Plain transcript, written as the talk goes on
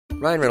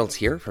Ryan Reynolds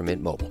here from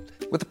Mint Mobile.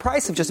 With the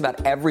price of just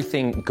about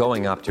everything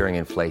going up during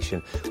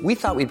inflation, we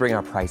thought we'd bring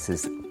our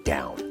prices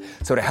down.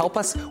 So to help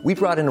us, we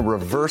brought in a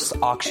reverse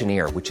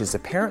auctioneer, which is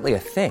apparently a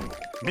thing.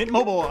 Mint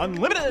Mobile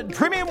Unlimited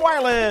Premium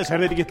Wireless. How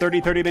to get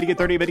 30, 30, bit to get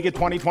 30, bit to get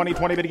 20, 20,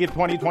 20, bit to get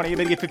 20, 20,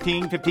 bit to get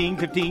 15, 15,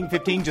 15,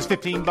 15, just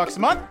 $15 a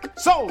month?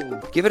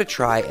 Sold! Give it a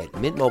try at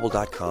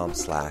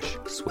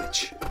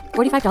mintmobile.com/switch.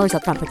 $45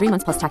 up front for 3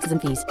 months plus taxes and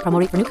fees. Promo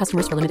rate for new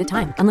customers for limited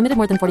time. Unlimited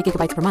more than 40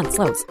 gigabytes per month.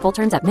 Slows full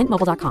terms at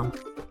mintmobile.com.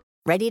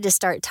 Ready to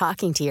start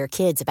talking to your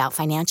kids about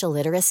financial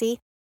literacy?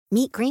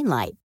 Meet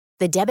Greenlight,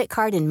 the debit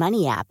card and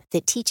money app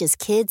that teaches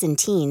kids and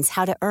teens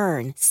how to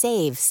earn,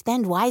 save,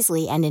 spend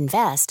wisely, and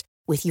invest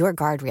with your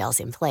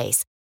guardrails in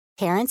place.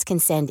 Parents can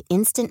send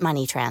instant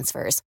money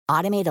transfers,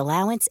 automate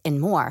allowance,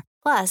 and more.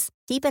 Plus,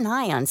 keep an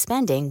eye on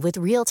spending with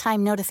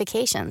real-time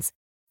notifications.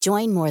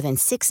 Join more than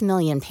 6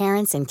 million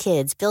parents and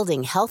kids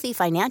building healthy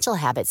financial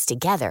habits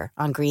together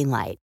on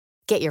Greenlight.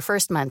 Get your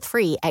first month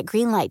free at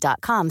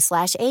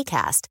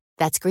greenlight.com/ACAST.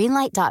 That's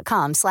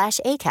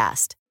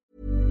greenlight.com/ACAST.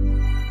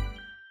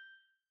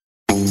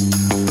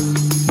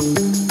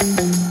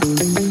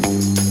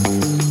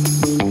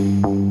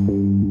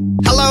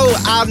 Hello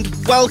and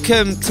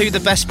welcome to the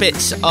best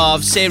bits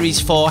of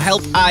Series 4.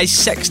 Help I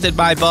Sexted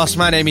My Boss.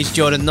 My name is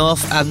Jordan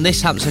North and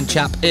this handsome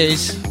chap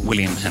is...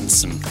 William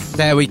Henson.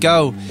 There we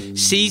go.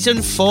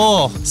 Season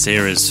 4.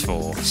 Series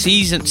 4.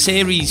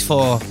 Series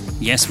 4.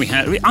 Yes, we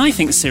had... I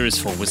think Series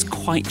 4 was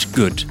quite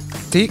good.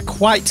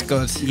 Quite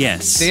good?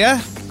 Yes. Do you?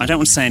 I don't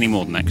want to say any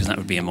more than that because that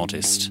would be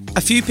immodest.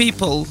 A few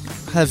people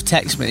have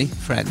texted me,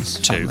 friends,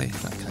 Two. family,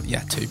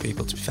 yeah, 2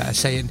 people to be fair,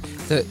 saying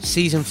that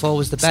Season 4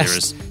 was the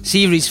best.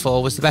 Series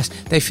 4 was the best.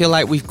 They feel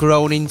like we've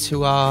grown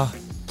into our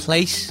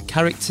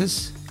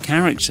characters.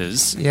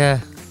 Characters?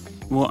 Yeah.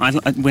 Well,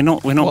 we're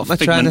not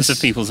figments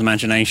of people's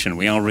imagination.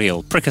 We are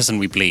real. Prick us and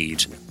we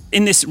bleed.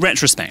 In this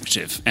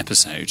retrospective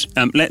episode,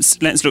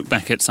 let's look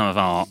back at some of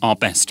our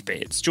best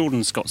bits.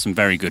 Jordan's got some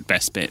very good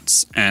best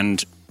bits,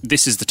 and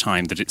this is the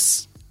time that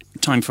it's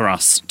time for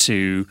us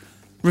to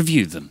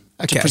review them,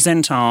 to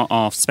present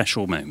our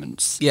special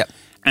moments. Yep.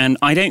 And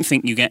I don't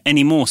think you get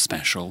any more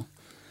special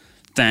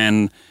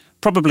than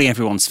probably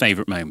everyone's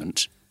favourite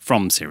moment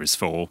from Series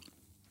 4.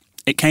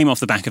 It came off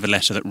the back of a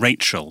letter that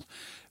Rachel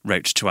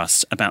wrote to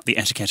us about the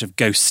etiquette of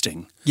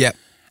ghosting. Yep.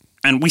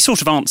 And we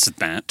sort of answered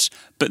that,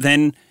 but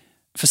then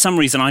for some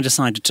reason I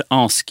decided to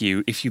ask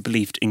you if you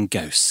believed in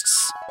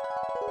ghosts.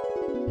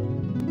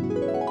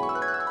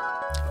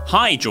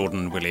 Hi, Jordan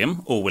and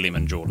William, or William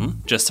and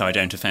Jordan, just so I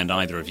don't offend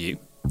either of you.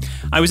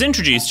 I was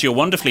introduced to your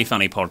wonderfully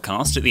funny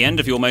podcast at the end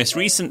of your most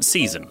recent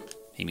season,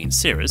 he means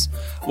series,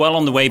 while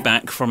on the way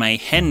back from a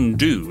hen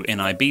do in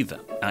Ibiza.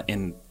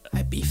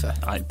 Ibiza.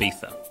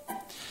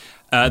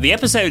 The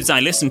episodes I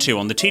listened to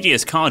on the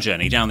tedious car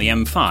journey down the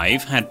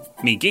M5 had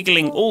me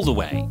giggling all the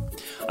way.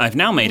 I've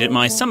now made it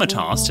my summer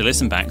task to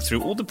listen back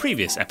through all the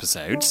previous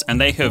episodes, and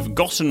they have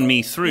gotten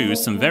me through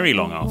some very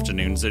long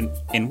afternoons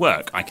in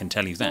work, I can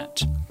tell you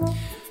that.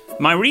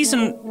 My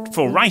reason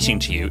for writing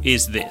to you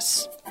is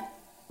this.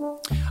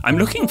 I'm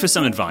looking for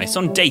some advice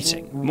on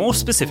dating, more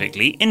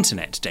specifically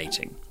internet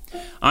dating.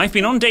 I've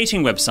been on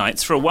dating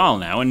websites for a while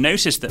now and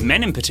noticed that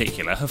men in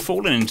particular have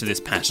fallen into this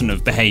pattern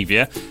of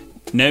behaviour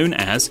known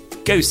as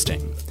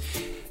ghosting.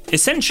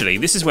 Essentially,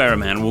 this is where a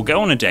man will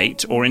go on a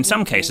date, or in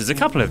some cases a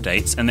couple of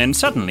dates, and then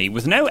suddenly,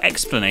 with no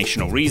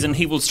explanation or reason,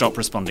 he will stop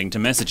responding to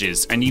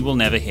messages and you will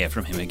never hear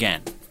from him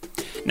again.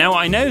 Now,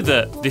 I know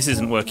that this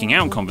isn't working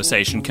out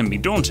conversation can be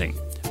daunting,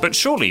 but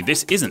surely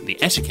this isn't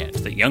the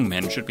etiquette that young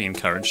men should be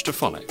encouraged to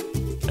follow.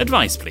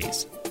 Advice,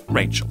 please.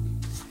 Rachel.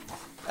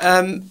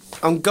 On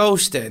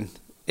ghosting,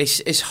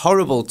 it's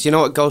horrible. Do you know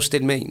what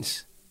ghosting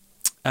means?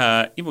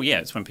 Well, yeah,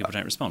 it's when people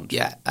don't respond.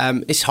 Yeah,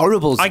 it's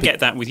horrible. I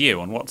get that with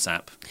you on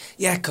WhatsApp.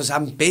 Yeah, because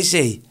I'm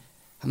busy.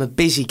 I'm a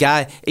busy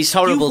guy. It's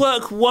horrible. You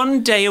work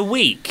 1 day a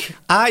week.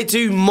 I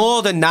do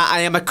more than that.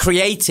 I am a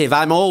creative.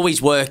 I'm always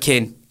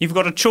working. You've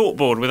got a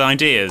chalkboard with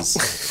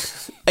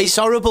ideas. It's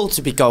horrible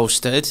to be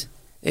ghosted.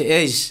 It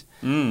is.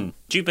 Do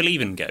you believe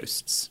in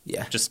ghosts?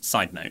 Yeah. Just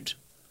side note.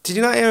 Did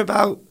you not hear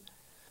about...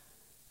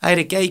 I had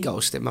a gay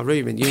ghost in my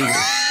room in uni.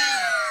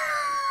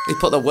 He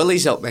put the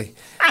willies up me.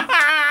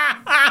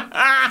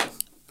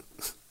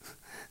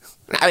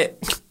 Have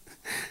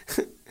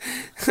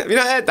you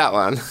not heard that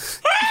one?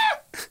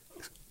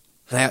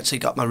 I actually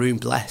got my room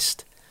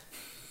blessed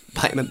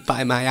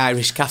by my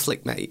Irish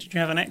Catholic mate. Did you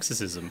have an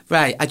exorcism?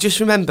 Right, I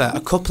just remember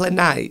a couple of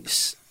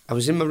nights I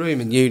was in my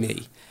room in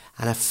uni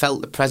and I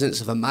felt the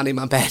presence of a man in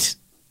my bed.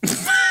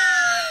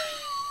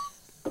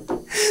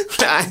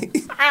 Right.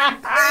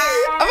 Have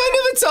I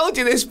never told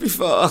you this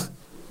before? Have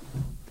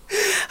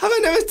I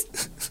never...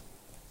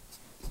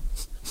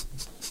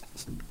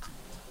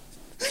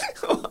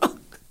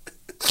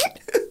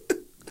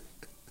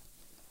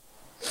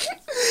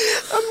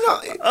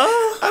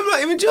 I'm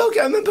not even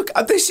joking. I remember...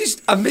 I'm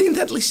being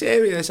deadly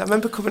serious. I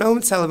remember coming home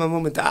and telling my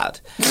mum and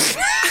dad.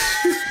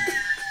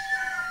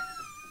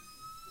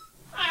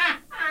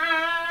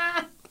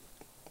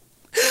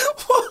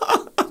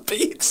 What? I'm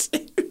being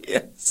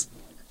serious.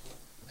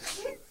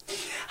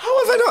 How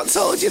not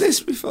told you this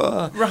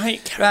before.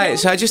 Right.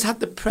 So I just had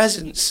the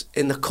presence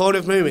in the corner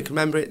of the room. I can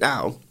remember it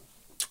now.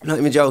 I'm not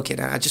even joking.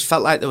 I just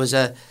felt like there was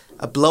a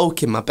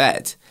bloke in my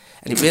bed,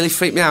 and it really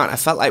freaked me out. I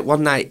felt like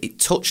one night it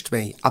touched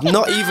me. I'm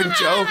not even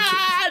joking.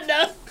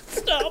 No,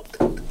 stop.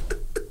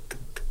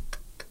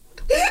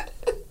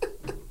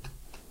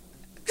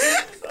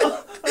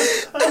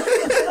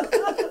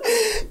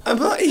 I'm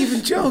not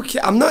even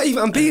joking.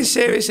 I'm being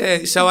serious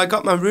here. So I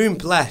got my room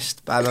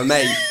blessed by my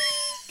mate.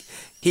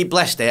 He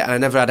blessed it, and I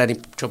never had any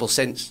trouble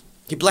since.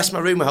 He blessed my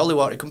room with holy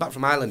water. He come back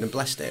from Ireland and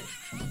blessed it.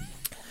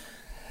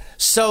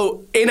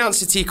 So, in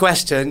answer to your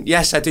question,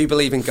 yes, I do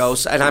believe in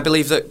ghosts, and I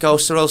believe that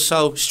ghosts are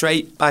also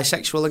straight,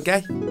 bisexual and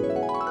gay.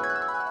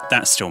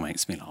 That still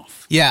makes me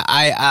laugh. Yeah,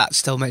 that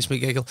still makes me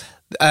giggle.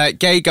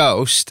 Gay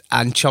ghost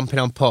and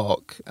chomping on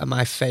pork are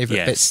my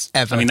favourite bits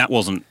ever. I mean, that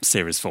wasn't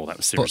Series 4, that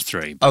was Series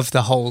 3. Of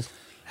the whole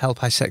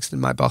Help I Sexted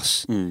My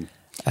Boss.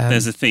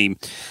 There's a theme.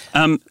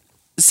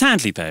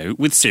 Sadly, though,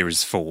 with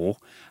Series 4,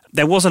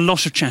 there was a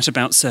lot of chat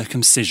about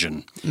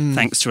circumcision,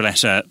 thanks to a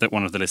letter that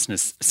one of the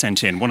listeners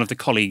sent in. One of the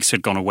colleagues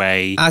had gone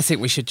away. I think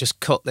we should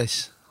just cut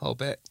this whole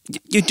bit.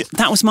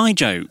 That was my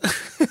joke.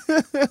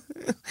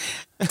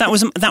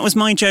 That was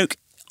my joke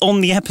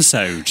on the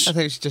episode. I think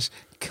we should just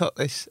cut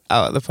this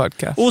out of the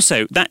podcast.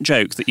 Also, that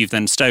joke that you've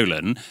then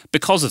stolen,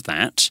 because of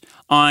that,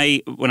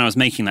 when I was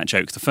making that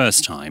joke the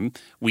first time,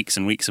 weeks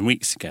and weeks and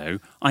weeks ago,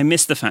 I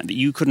missed the fact that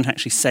you couldn't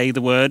actually say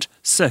the word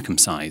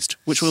circumcised,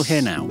 which we'll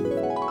hear now.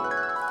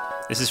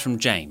 This is from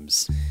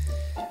James.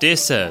 Dear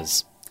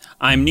Sirs,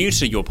 I am new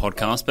to your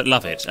podcast but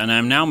love it, and I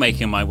am now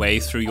making my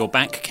way through your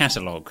back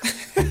catalogue.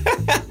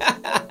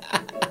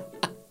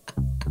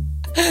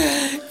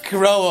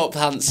 Grow up,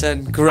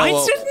 Hanson. Grow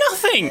up.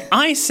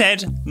 I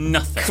said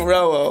nothing.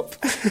 Grow up.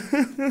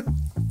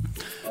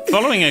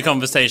 Following a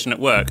conversation at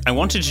work, I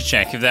wanted to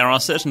check if there are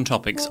certain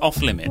topics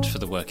off-limit for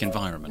the work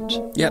environment.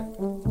 Yep.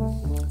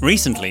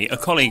 Recently, a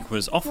colleague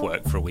was off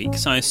work for a week,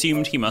 so I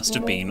assumed he must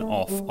have been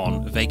off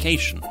on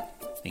vacation.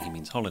 I think he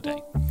means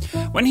holiday.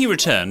 When he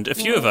returned, a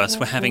few of us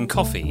were having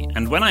coffee,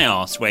 and when I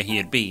asked where he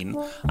had been,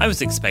 I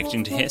was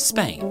expecting to hear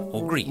Spain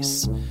or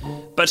Greece.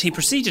 But he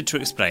proceeded to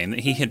explain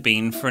that he had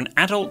been for an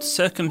adult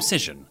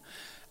circumcision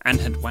and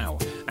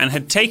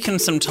had taken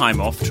some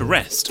time off to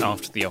rest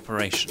after the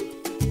operation.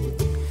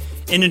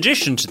 In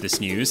addition to this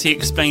news, he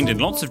explained in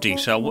lots of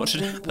detail what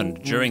had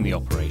happened during the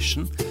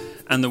operation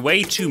and the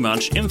way too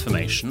much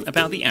information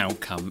about the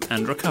outcome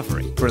and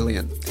recovery.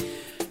 Brilliant.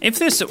 If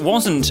this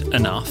wasn't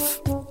enough,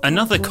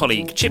 another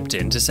colleague chipped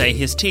in to say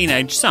his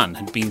teenage son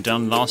had been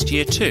done last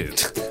year too.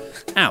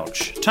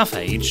 Ouch, tough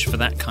age for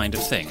that kind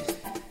of thing.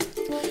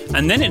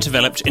 And then it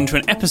developed into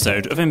an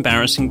episode of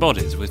embarrassing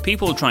bodies with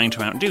people trying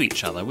to outdo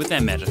each other with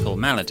their medical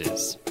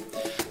maladies.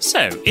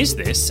 So, is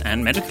this,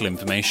 and medical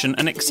information,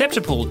 an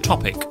acceptable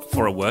topic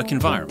for a work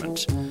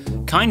environment?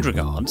 Kind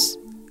regards,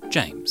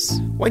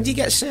 James. When do you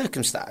get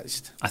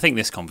circumcised? I think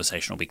this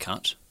conversation will be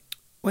cut.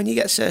 When you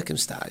get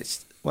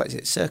circumcised, what is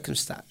it?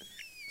 Circumcised.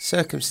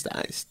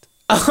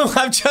 Oh,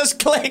 I've just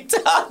clicked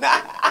on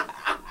that.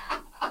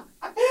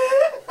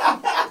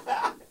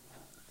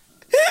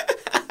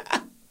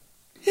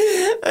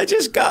 I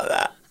just got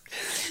that.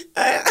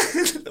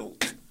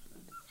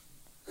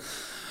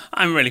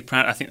 I'm really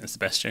proud. I think that's the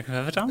best joke I've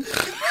ever done.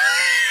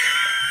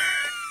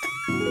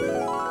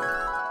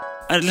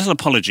 A little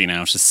apology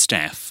now to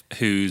Steph,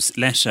 whose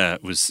letter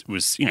was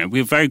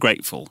we're very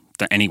grateful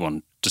that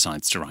anyone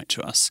decides to write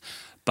to us.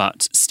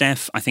 But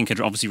Steph, I think, had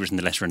obviously written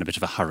the letter in a bit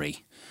of a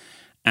hurry.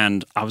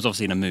 And I was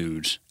obviously in a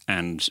mood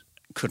and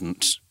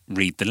couldn't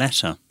read the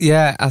letter.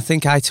 Yeah, I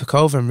think I took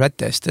over and read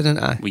this, didn't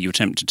I? Well, you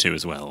attempted to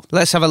as well.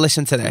 Let's have a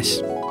listen to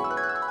this.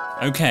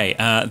 Okay,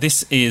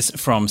 this is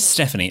from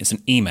Stephanie. It's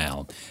an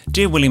email.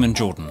 Dear William and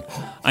Jordan,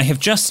 I have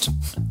just...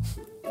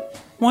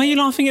 Why are you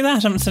laughing at that?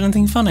 I haven't said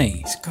anything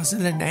funny. It's because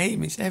of the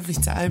name. It's every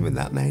time with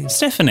that name.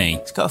 Stephanie.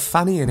 It's got a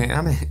fanny in it,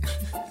 hasn't it?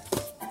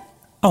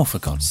 Oh, for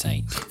God's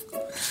sake.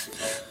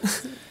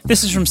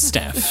 This is from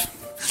Steph.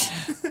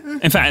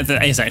 In fact,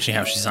 that is actually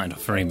how she signed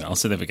off her email,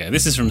 so there we go.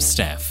 This is from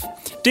Steph.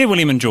 Dear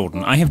William and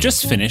Jordan, I have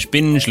just finished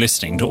binge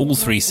listening to all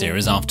 3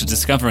 series after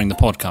discovering the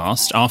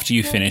podcast after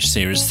you finished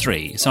Series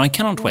 3, so I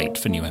cannot wait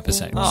for new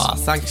episodes. Oh,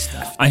 thanks,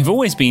 Steph. I have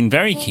always been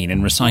very keen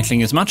in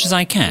recycling as much as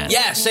I can.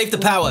 Yeah, save the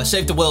power,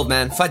 save the world,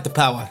 man. Fight the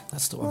power.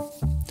 That's the one.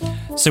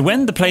 So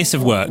when the place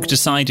of work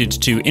decided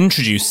to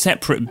introduce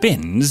separate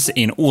bins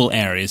in all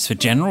areas for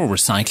general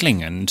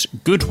recycling and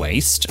good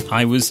waste,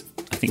 I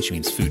think she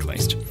means food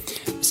waste.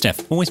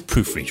 Steph, always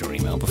proofread your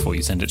email before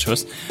you send it to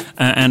us.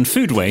 And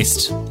food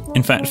waste,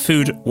 in fact,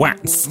 food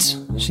waste,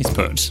 she's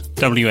put.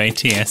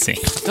 W-A-T-S-E.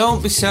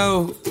 Don't be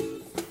so...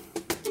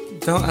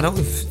 I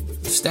don't...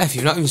 Steph,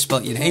 you've not even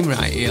spelt your name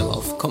right here,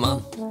 love. Come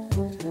on.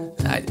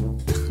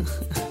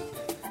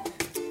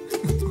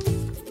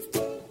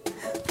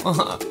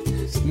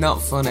 It's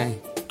not funny.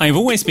 I've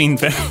always been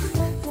very...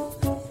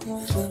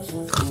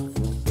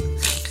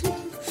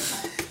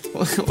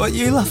 What are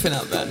you laughing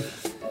at, then?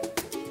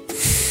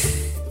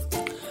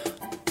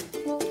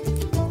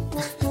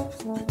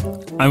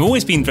 I've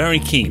always been very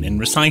keen in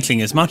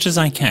recycling as much as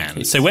I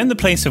can, so when the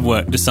place of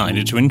work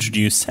decided to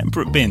introduce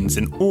separate bins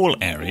in all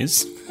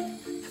areas...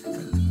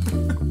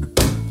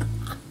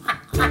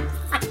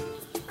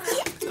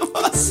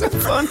 What's so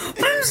fun?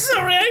 I'm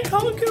sorry, I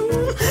can't go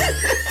on.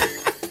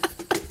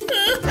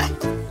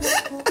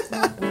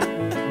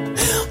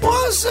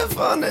 What's so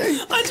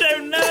funny? I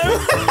don't know.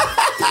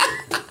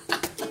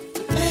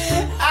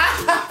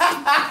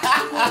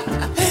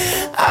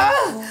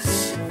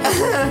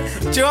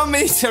 Do you want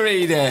me to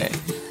read it?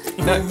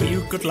 No,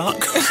 you good luck.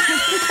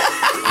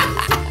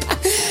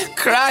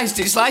 Christ,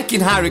 it's like in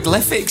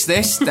hieroglyphics,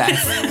 this,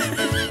 Steph.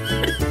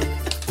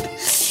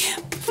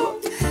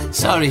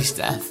 Sorry,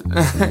 Steph.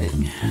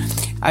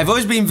 I've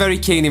always been very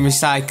keen in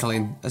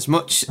recycling, as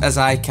much as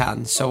I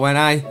can, so when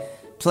I,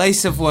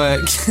 place of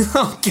work,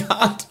 oh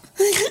God,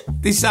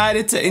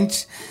 decided to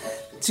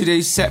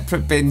introduce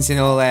separate bins in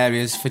all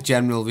areas for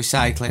general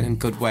recycling and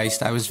good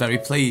waste, I was very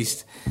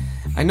pleased.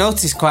 I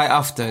noticed quite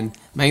often,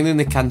 mainly in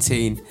the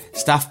canteen,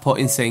 staff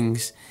putting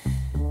things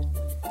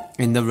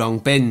in the wrong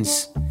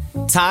bins.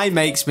 Ty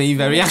makes me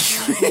very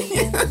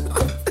angry.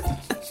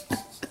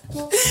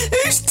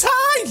 Who's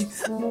Ty?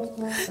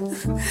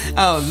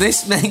 Oh,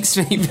 this makes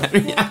me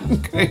very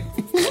angry.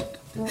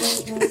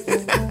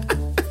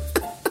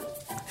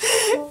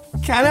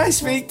 Can I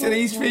speak to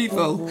these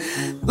people?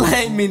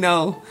 Let me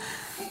know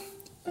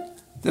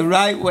the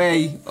right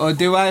way, or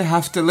do I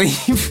have to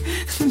leave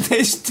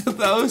this to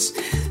those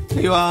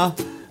who are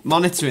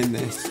monitoring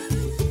this?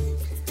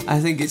 I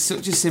think it's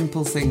such a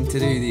simple thing to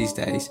do these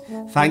days.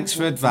 Thanks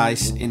for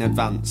advice in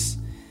advance.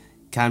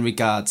 Kind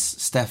regards,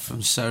 Steph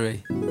from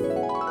Surrey.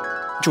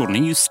 Jordan, are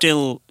you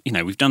still...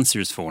 we've done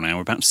Series 4 now,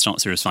 we're about to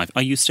start Series 5.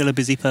 Are you still a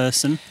busy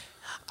person?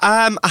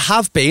 I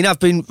have been. I've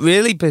been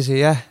really busy,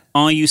 yeah.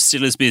 Are you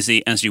still as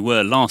busy as you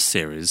were last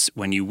series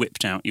when you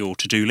whipped out your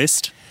to-do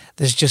list?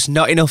 There's just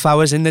not enough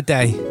hours in the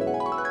day.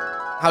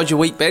 How's your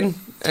week been?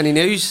 Any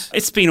news?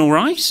 It's been all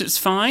right. It's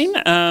fine.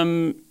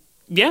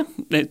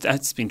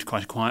 It's been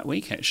quite a quiet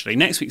week, actually.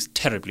 Next week's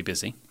terribly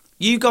busy.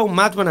 You go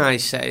mad when I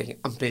say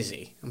I'm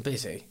busy. I'm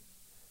busy.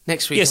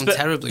 Next week I'm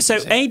terribly busy.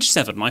 So, age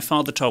 7, my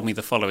father told me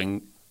the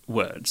following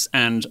words,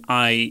 and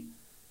I,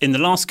 in the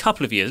last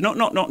couple of years,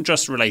 not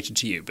just related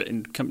to you, but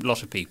in a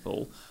lot of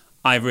people,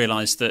 I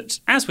realised that,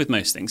 as with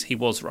most things, he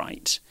was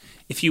right.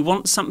 If you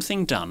want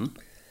something done,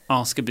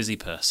 ask a busy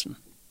person.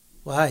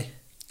 Why?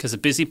 Because a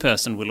busy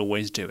person will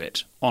always do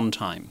it, on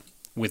time,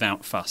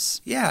 without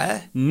fuss.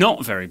 Yeah.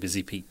 Not very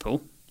busy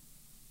people,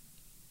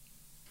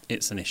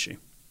 it's an issue.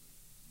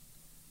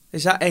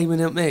 Is that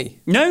aiming at me?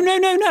 No.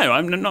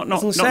 I'm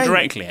not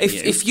directly at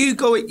you.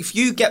 If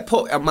you get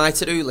put on my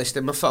to-do list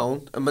in my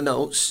phone and my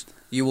notes,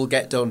 you will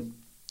get done.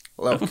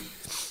 Look.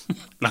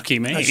 Lucky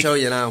me. I'll show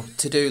you now.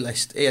 To-do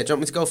list. Here, do you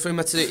want me to go through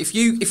my to-do? If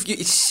you,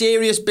 it's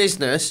serious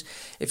business.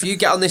 If you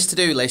get on this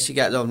to-do list, you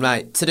get done.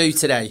 Right. To do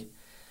today.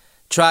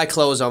 Try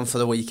clothes on for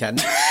the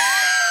weekend.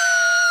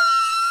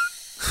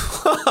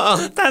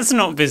 That's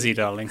not busy,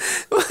 darling.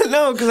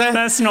 No, because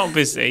that's not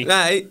busy.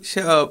 Right.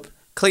 Shut up.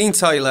 Clean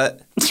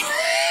toilet.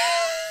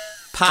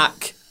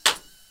 Pack.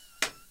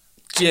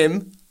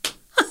 Gym.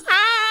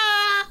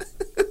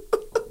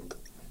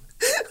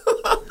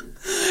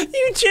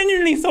 You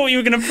genuinely thought you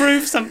were going to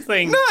prove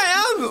something. No,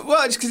 I am.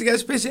 Watch, because it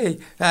gets busy.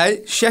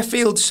 Right.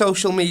 Sheffield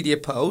social media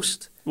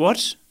post.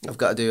 What? I've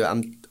got to do it.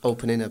 I'm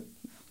opening a...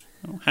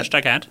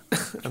 Hashtag ad.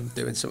 I'm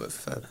doing something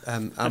for...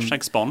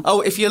 Hashtag spawn.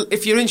 Oh, if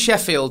you're in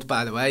Sheffield,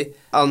 by the way,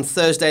 on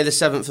Thursday the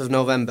 7th of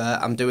November,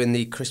 I'm doing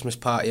the Christmas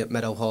party at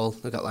Meadow Hall.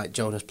 We've got like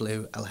Jonas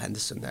Blue, El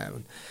Henderson there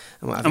and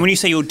whatever. And when you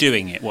say you're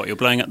doing it, what, you're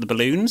blowing up the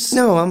balloons?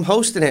 No, I'm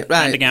hosting it,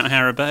 right. Handing out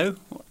Haribo?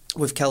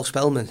 With Kel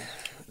Spellman,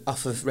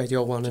 off of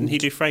Radio 1. Didn't he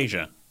do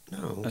Frasier?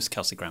 No. That's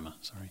Kelsey Grammer,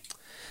 sorry.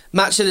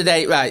 Match of the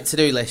day, right,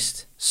 to-do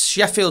list.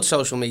 Sheffield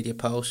social media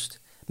post.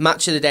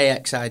 Match of the day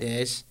X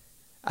ideas.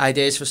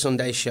 Ideas for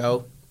Sunday's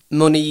show.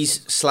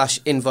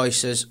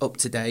 Monies/invoices up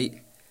to date.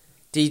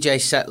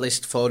 DJ set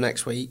list for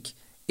next week.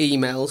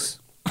 Emails.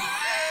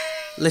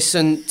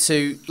 Listen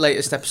to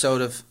latest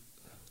episode of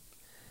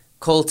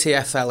Call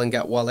TFL and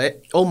Get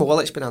Wallet. Oh, my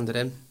wallet's been handed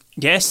in.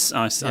 Yes,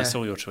 I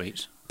saw your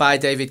tweet. Buy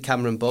David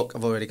Cameron book.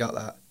 I've already got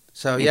that.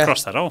 So, yeah.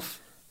 Cross that off.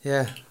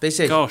 Yeah,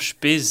 busy. Gosh,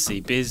 busy.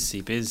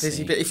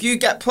 But if you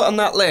get put on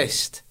that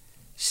list,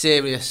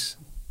 serious,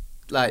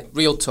 like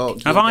real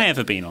talk. Have I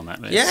ever been on that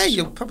list? Yeah,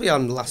 you're probably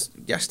on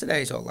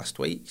yesterday's or last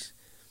week's.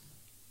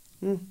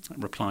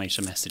 Reply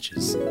to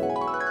messages.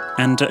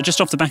 And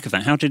just off the back of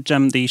that, how did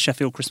the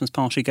Sheffield Christmas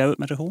party go at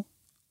Meadowhall?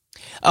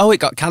 Oh, it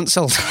got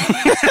cancelled.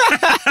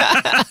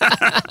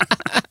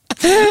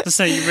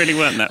 So you really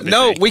weren't that busy?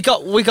 No, we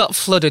got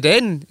flooded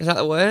in. Is that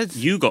the word?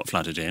 You got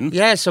flooded in?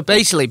 Yeah, so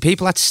basically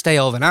people had to stay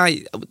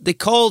overnight. They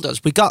called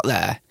us. We got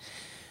there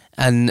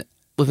and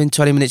within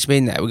 20 minutes of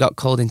being there, we got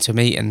called into a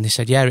meeting. They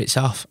said, yeah, it's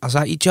off. I was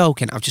like, you're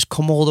joking? I've just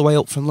come all the way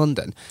up from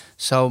London.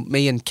 So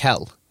me and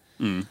Kel,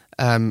 we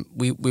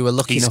were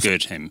lucky enough... He's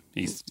good, him.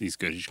 He's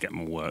good. He should get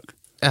more work.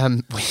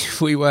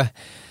 We were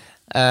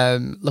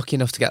lucky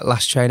enough to get the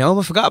last train home.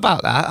 I forgot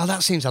about that. Oh,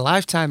 that seems a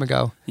lifetime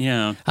ago.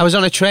 Yeah. I was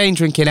on a train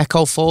drinking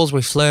Echo Falls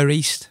with Fleur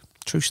East.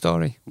 True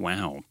story.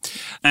 Wow.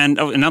 And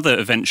another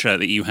adventure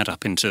that you had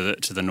up into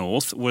the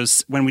north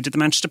was when we did the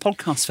Manchester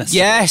Podcast Festival.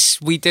 Yes,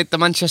 we did the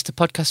Manchester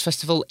Podcast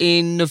Festival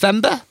in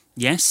November.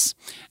 Yes.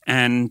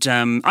 And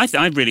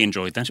I really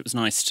enjoyed that. It was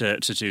nice to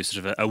do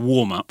sort of a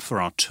warm-up for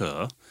our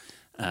tour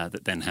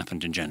that then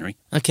happened in January.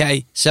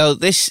 Okay, so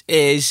this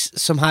is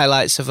some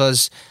highlights of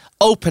us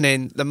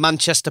opening the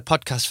Manchester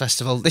Podcast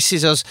Festival. This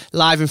is us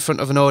live in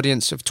front of an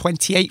audience of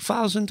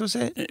 28,000, was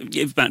it?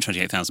 About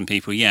 28,000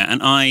 people, yeah.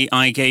 And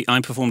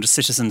I performed a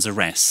citizen's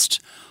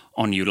arrest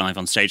on you live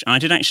on stage. And I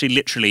did actually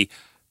literally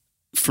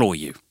floor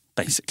you,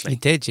 basically. You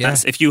did, yeah.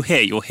 If you'll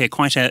hear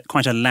quite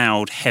a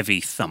loud,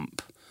 heavy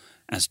thump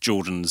as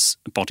Jordan's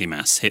body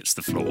mass hits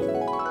the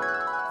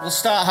floor. We'll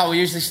start how we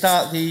usually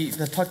start the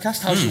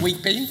podcast. How's your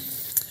week been?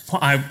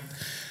 Well, I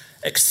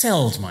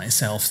excelled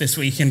myself this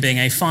week in being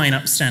a fine,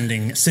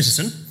 upstanding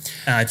citizen.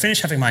 I'd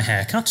finished having my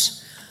hair cut.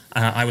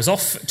 I was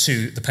off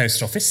to the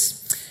post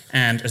office,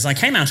 and as I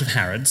came out of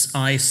Harrods,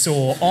 I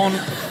saw on...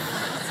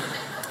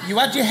 You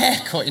had your hair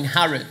cut in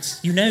Harrods?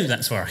 You know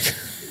that's where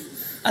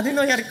I didn't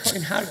know you had it cut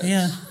in Harrods.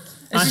 Yeah.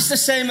 Is this the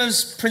same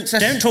as Princess...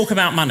 Don't talk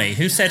about money.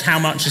 Who said how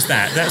much is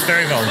that? That's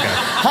very vulgar.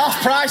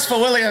 Half price for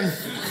William.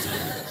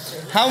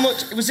 How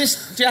much... Was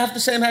this... Do you have the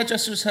same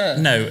hairdresser as her?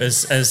 No,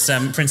 as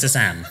Princess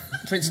Anne.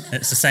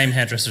 It's the same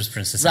hairdresser as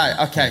Princess Anne.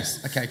 Right, okay.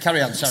 Okay,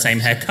 carry on, sorry. Same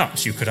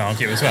haircut, you could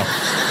argue, as well.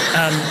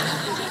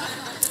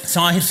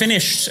 So I had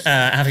finished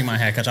having my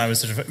haircut. I was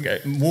sort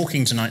of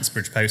walking to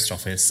Knightsbridge Post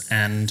Office,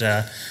 and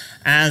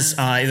as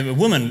the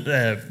woman,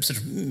 sort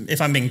of, if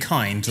I'm being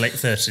kind, late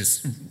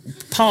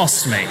 30s,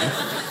 passed me,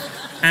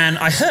 and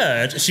I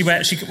heard she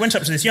went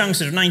up to this young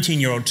sort of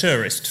 19-year-old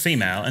tourist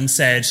female and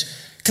said,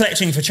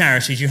 "Collecting for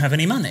charity, do you have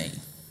any money?"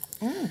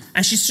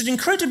 And she stood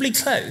incredibly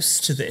close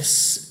to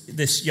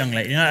this young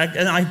lady.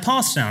 And I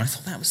passed her and I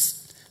thought,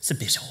 it's a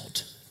bit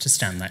odd to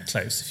stand that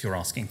close if you're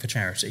asking for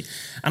charity.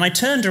 And I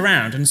turned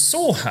around and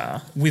saw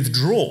her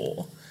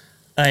withdraw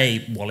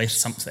a wallet,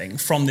 something,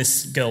 from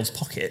this girl's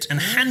pocket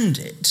and hand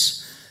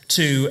it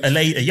to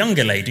a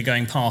younger lady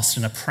going past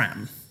in a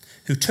pram,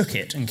 who took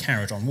it and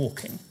carried on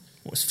walking.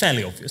 It was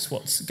fairly obvious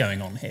what's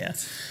going on here.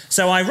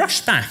 So I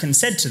rushed back and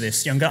said to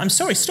this young girl, "I'm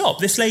sorry, stop.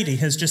 This lady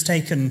has just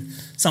taken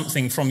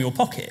something from your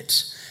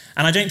pocket."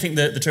 And I don't think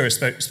that the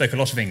tourist spoke a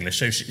lot of English,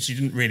 so she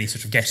didn't really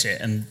sort of get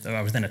it. And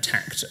I was then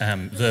attacked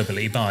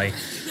verbally by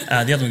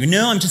the other woman.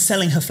 "No, I'm just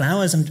selling her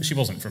flowers." She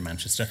wasn't from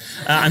Manchester.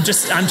 I'm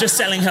just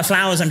selling her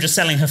flowers. I'm just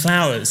selling her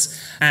flowers.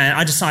 And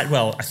I decided,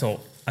 I thought,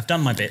 I've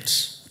done my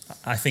bit.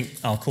 I think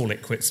I'll call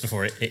it quits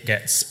before it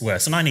gets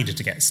worse. And I needed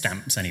to get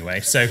stamps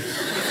anyway, so...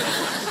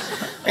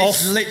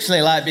 It's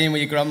literally like being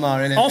with your grandma,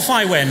 isn't it? Off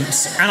I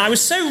went, and I was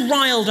so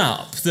riled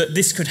up that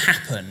this could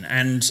happen,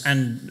 and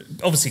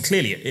obviously,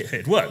 clearly, it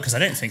had worked, because I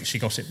don't think she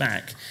got it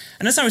back.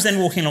 And as I was then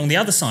walking along the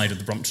other side of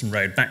the Brompton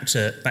Road, back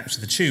to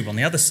the Tube on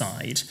the other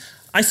side,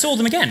 I saw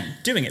them again,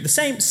 doing it, the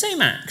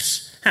same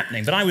act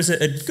happening, but I was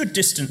a good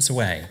distance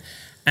away.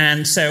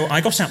 And so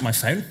I got out my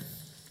phone,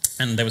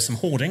 and there was some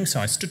hoarding, so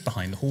I stood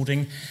behind the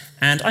hoarding,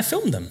 and I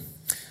filmed them.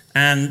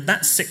 And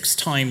that 6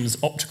 times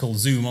optical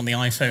zoom on the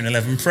iPhone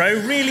 11 Pro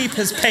really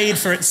has paid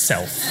for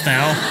itself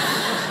now.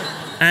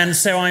 And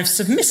so I've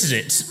submitted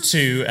it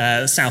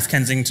to South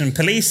Kensington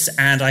Police,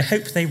 and I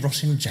hope they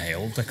rot in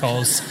jail,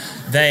 because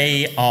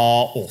they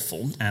are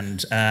awful.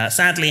 And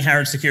sadly,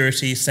 Harrods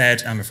Security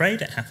said, "I'm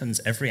afraid it happens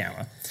every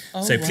hour."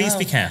 So please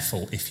be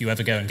careful if you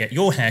ever go and get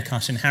your hair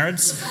cut in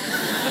Harrods,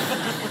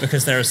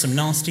 because there are some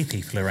nasty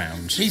people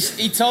around.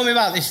 He told me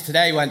about this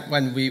today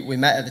when we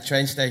met at the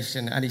train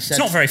station, and he said... It's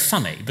not very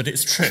funny, but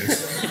it's true.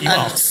 You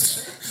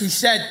asked. He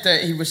said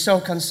that he was so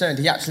concerned,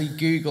 he actually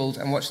Googled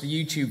and watched the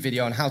YouTube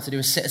video on how to do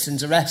a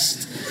citizen's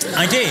arrest.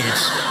 I did,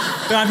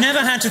 but I've never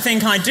had to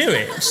think I'd do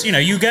it. You know,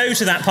 you go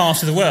to that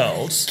part of the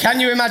world...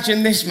 Can you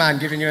imagine this man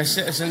giving you a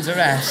citizen's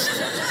arrest?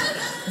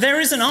 There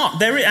is an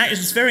art.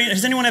 It's very...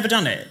 Has anyone ever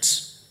done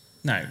it?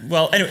 No.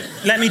 Well, anyway,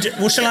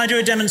 shall I do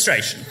a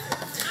demonstration?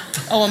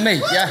 Oh, on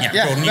me? Yeah.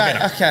 Jordan, you right,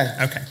 get up.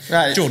 Okay.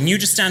 Right. Jordan, you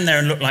just stand there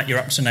and look like you're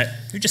up to no...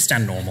 You just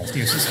stand normal.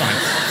 It's fine.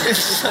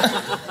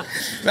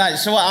 Right,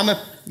 so what, I'm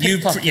a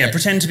pickpocket?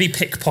 Pretend to be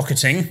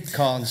pickpocketing.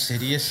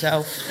 Consider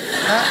yourself.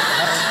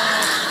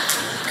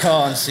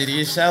 Consider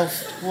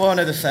yourself one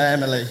of the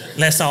family.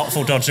 Less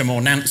Artful Dodger,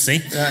 more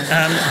Nancy.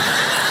 Right.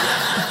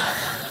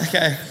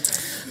 Okay.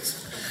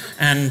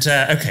 And,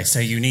 so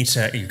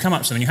you come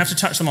up to them and you have to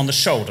touch them on the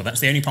shoulder.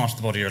 That's the only part of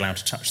the body you're allowed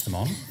to touch them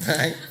on.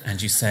 Right.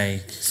 And you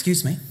say,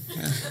 "Excuse me."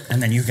 Yeah.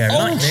 And then you go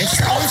like this.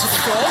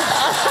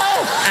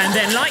 And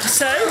then like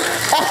so.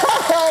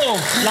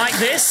 Like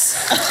this.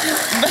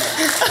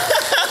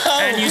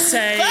 And you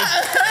say...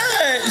 That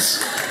hurts!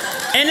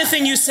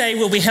 Anything you say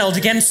will be held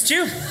against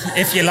you,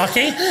 if you're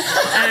lucky.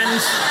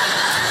 And...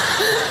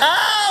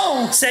 Ow!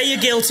 Ow! Say you're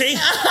guilty.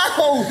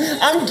 Ow!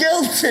 I'm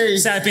guilty.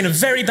 Say I've been a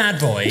very bad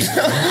boy.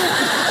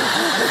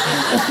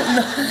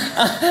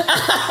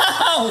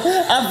 Ow!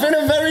 I've been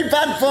a very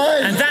bad boy.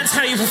 And that's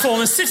how you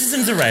perform a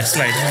citizen's arrest,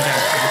 ladies and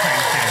gentlemen.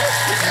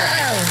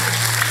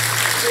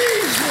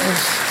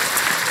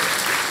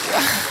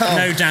 Thank you.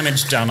 No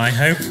damage done, I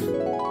hope.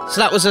 So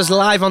that was us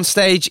live on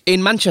stage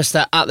in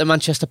Manchester at the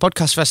Manchester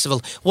Podcast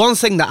Festival. One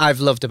thing that I've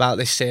loved about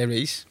this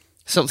series,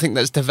 something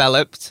that's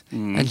developed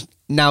and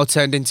now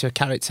turned into a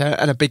character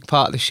and a big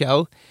part of the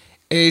show,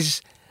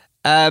 is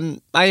my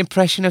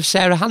impression of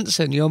Sarah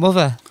Hanson, your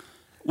mother.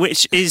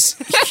 Which is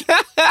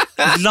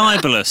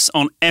libelous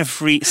on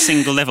every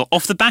single level.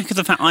 Off the back of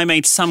the fact I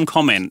made some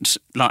comment,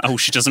 like, oh,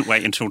 she doesn't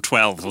wait until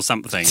 12 or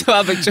something. To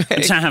have a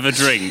drink. To have a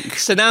drink.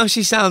 So now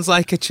she sounds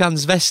like a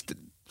transvest...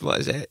 What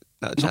is it?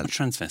 Not a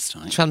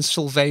transvestite.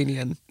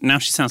 Transylvanian. Now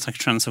she sounds like a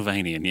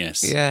Transylvanian,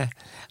 yes. Yeah.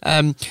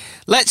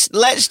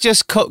 Let's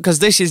just cut, because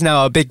this is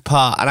now a big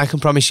part, and I can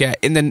promise you,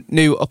 in the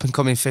new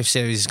up-and-coming 5th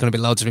series, there's going to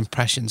be loads of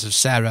impressions of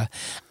Sarah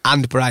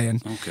and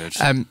Brian. Oh, good.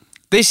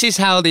 This is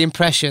how the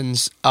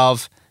impressions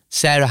of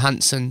Sarah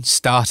Hanson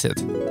started.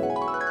 Get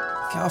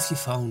off your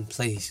phone,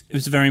 please. It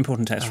was a very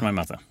important text from my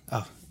mother.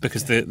 Oh.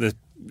 Because the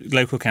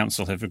local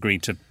council have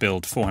agreed to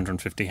build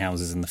 450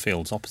 houses in the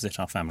fields opposite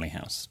our family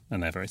house,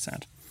 and they're very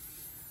sad.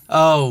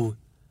 Oh,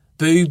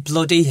 boo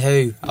bloody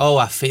who. Oh,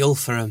 I feel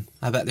for them.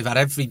 I bet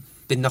they've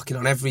been knocking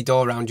on every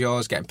door around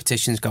yours, getting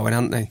petitions going,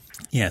 haven't they?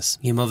 Yes.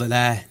 Your mother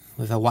there,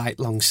 with her white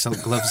long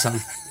silk gloves on.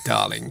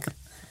 Darling.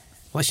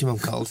 What's your mum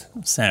called?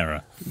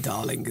 Sarah.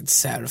 Darling, it's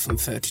Sarah from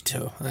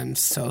 32. I'm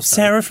so sorry.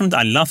 Sarah from...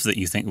 I love that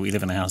you think we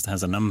live in a house that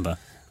has a number.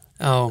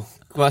 Oh,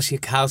 what's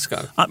your house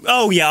got?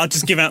 I'll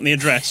just give out the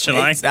address, shall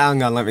I?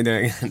 Hang on, let me do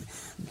it again.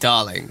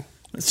 Darling.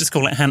 Let's just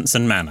call it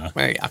Hanson Manor.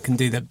 Wait, I can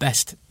do the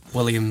best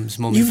Williams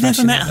mum You've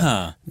never impression met ever.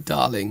 her?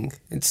 Darling,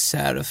 it's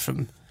Sarah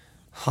from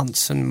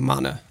Hanson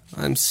Manor.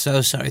 I'm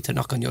so sorry to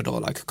knock on your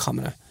door like a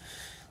commoner,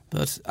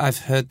 but I've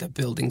heard they're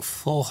building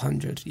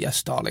 400,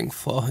 yes, darling,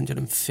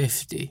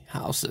 450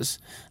 houses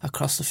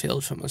across the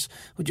field from us.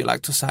 Would you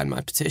like to sign my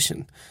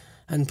petition?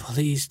 And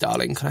please,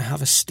 darling, can I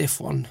have a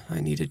stiff one? I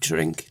need a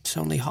drink. It's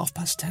only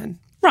 10:30.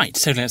 Right,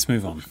 so let's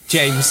move on.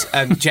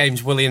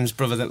 James Williams'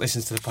 brother that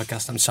listens to the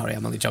podcast. I'm sorry,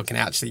 I'm only joking.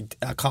 I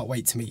can't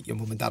wait to meet your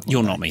mum and dad.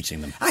 You're not meeting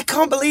them. I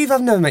can't believe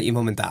I've never met your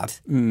mum and dad.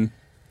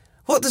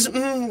 What does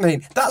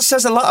mean? That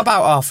says a lot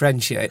about our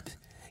friendship.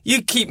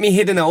 You keep me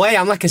hidden away.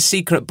 I'm like a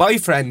secret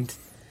boyfriend.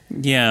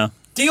 Yeah.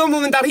 Do your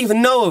mum and dad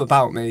even know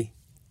about me?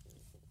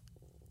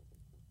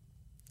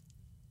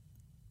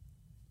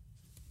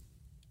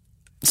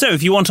 So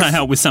if you want our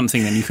help with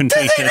something, then you can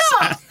tweet us.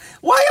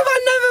 Why have I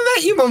never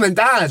met your mum and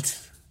dad?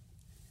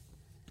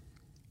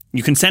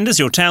 You can send us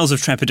your tales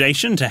of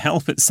trepidation to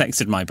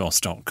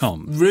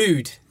help@sexedmyboss.com.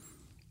 Rude.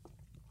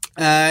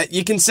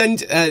 You can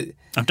send...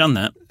 I've done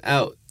that.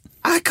 Oh,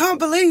 I can't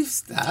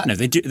believe that. No,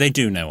 they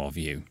do know of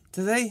you.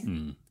 Do they?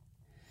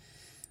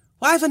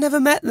 Why have I never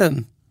met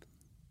them?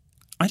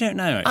 I don't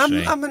know,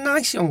 actually. I'm a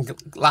nice young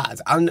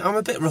lad. I'm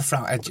a bit rough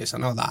around edges, I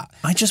know that.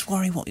 I just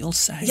worry what you'll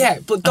say. Yeah,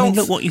 but don't...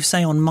 look what you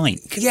say on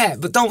mic. Yeah,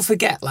 but don't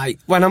forget, like,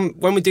 when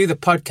we do the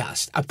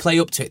podcast, I play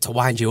up to it to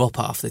wind you up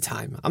half the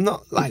time. I'm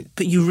not, like...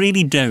 But you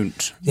really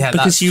don't. Yeah,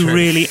 because that's you true.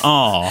 really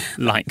are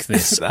like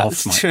this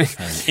off That's true.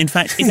 microphone. In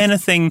fact, if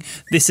anything,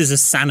 this is a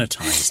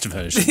sanitised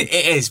version. It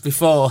is.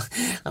 Before,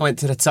 I went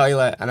to the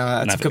toilet and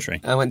I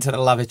went to the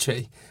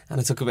lavatory and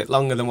I took a bit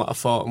longer than what I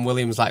thought, and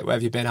William was like, "Where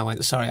have you been?" I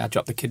went, "Sorry, I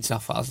dropped the kids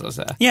off whilst I was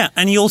there." Yeah,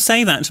 and you'll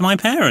say that to my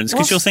parents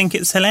because you'll think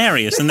it's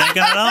hilarious and they're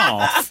going to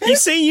laugh. You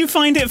see, you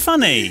find it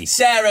funny.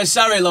 Sarah,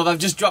 sorry, love, I've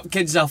just dropped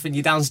kids off and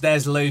you're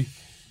downstairs, Lou.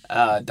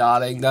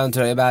 Darling, don't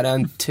worry about it.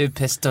 I'm too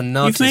pissed to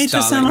notice, You've made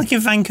her sound like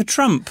Ivanka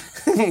Trump.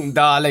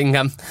 Darling,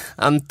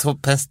 I'm too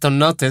pissed to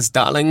notice,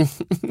 darling.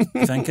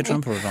 Ivanka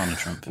Trump or Ivana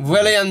Trump?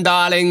 William,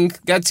 darling,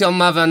 get your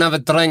mother another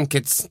drink.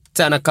 It's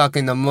 10 o'clock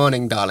in the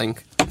morning, darling.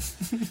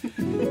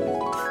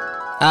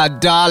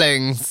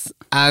 Darlings,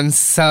 I'm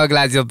so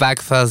glad you're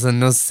back for the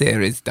new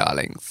series,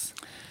 darlings.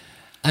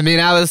 I mean,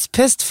 I was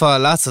pissed for a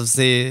lot of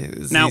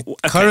the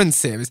current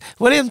series.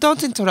 William,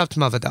 don't interrupt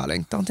mother,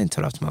 darling. Don't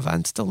interrupt mother.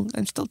 I'm still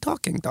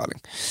talking, darling.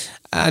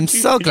 I'm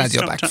so glad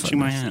you're back. Touching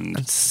my hand.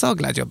 I'm so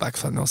glad you're back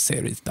for no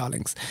series,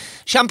 darlings.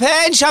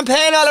 Champagne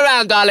all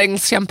around,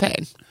 darlings.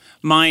 Champagne.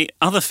 My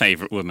other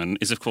favourite woman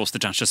is, of course, the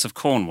Duchess of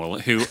Cornwall,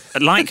 who,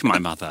 like my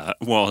mother,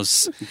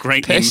 was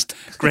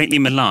greatly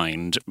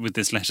maligned with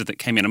this letter that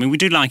came in. I mean, we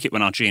do like it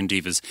when our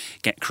G&D divas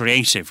get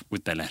creative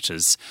with their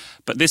letters,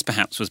 but this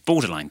perhaps was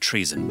borderline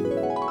treason.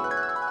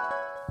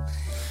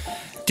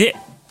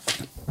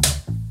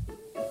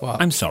 What?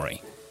 I'm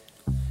sorry.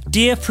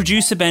 Dear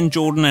producer Ben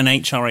Jordan and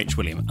HRH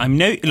William,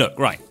 Look,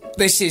 right.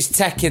 This is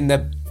taking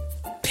the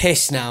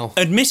piss now.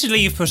 Admittedly,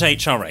 you've put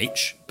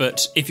HRH,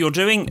 but if you're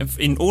doing,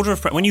 in order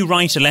of, when you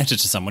write a letter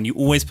to someone, you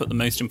always put the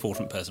most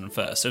important person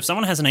first. So if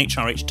someone has an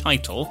HRH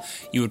title,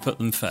 you would put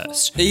them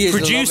first.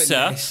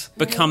 Producer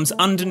becomes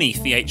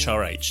underneath the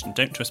HRH. And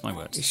don't twist my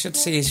words. You should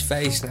see his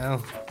face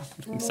now.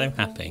 I'm so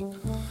happy.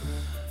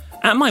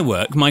 At my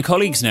work, my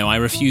colleagues know I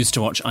refuse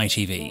to watch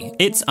ITV.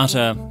 It's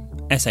utter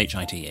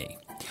shite.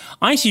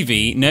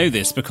 ITV know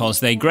this because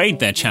they grade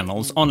their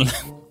channels on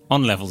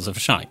levels of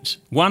shite.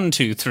 1,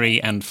 2,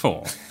 3 and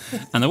 4.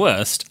 And the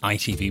worst,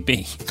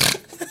 ITVB.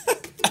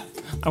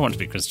 I want to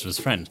be Christopher's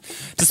friend.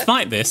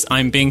 Despite this,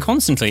 I'm being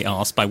constantly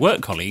asked by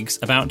work colleagues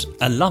about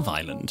a Love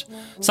Island,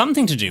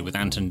 something to do with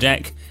Anton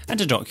Deck and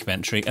a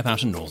documentary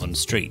about a northern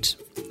street.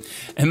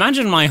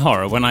 Imagine my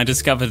horror when I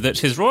discovered that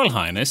His Royal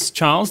Highness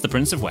Charles the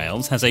Prince of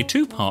Wales has a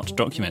 2-part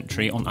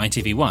documentary on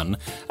ITV1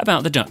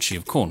 about the Duchy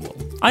of Cornwall.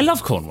 I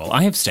love Cornwall.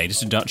 I have stayed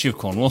at a Duchy of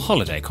Cornwall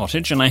holiday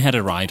cottage and I had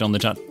a ride on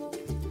the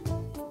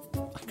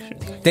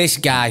This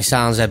guy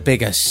sounds a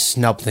bigger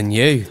snob than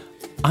you.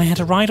 I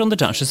had a ride on the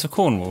Duchess of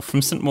Cornwall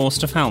from St Maur's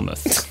to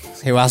Falmouth.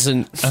 Who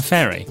hasn't? A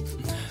ferry.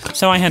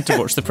 So I had to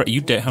watch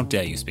the... How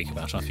dare you speak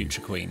about our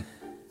future queen?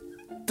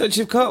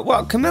 Duchess of Cornwall?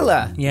 What,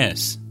 Camilla?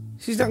 Yes.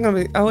 She's not going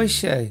to be... Oh, is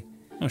she?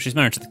 Oh, she's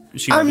married to the...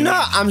 I'm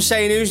not. I'm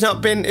saying who's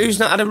not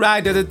had a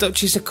ride at the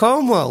Duchess of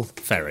Cornwall?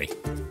 Ferry.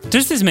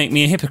 Does this make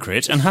me a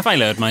hypocrite, and have I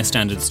lowered my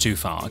standards too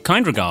far?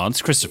 Kind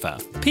regards, Christopher.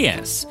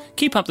 P.S.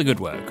 Keep up the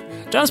good work.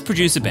 Does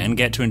producer Ben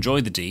get to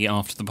enjoy the D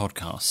after the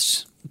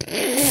podcast?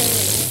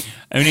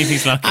 Only if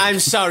he's lucky. I'm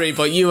sorry,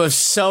 but you have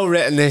so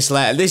written this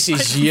letter. This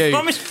is you.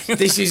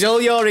 This is all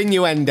your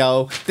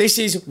innuendo. This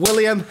is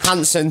William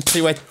Hanson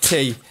to a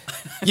T.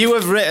 You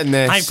have written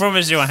this. I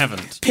promise you I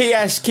haven't.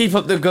 P.S. Keep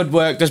up the good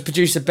work. Does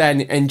producer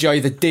Ben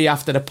enjoy the D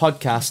after the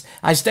podcast?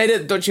 I stayed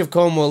at the Duchy of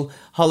Cornwall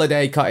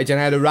holiday cottage and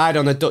I had a ride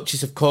on the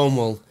Duchess of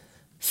Cornwall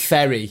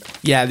ferry.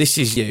 Yeah, this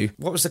is you.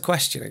 What was the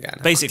question again?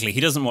 Basically, he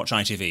doesn't watch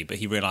ITV, but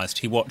he realised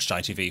he watched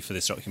ITV for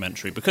this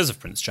documentary because of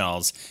Prince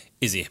Charles.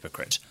 Is he a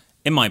hypocrite?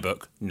 In my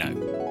book, no.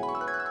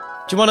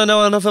 Do you want to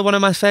know another one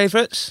of my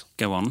favourites?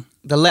 Go on.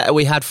 The letter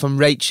we had from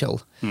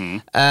Rachel. We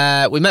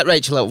met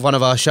Rachel at one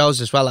of our shows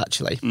as well,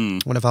 actually.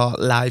 One of our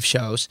live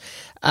shows.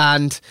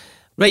 And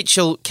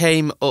Rachel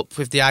came up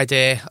with the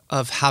idea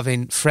of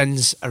having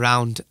friends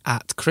around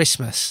at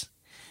Christmas.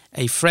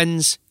 A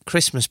friends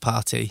Christmas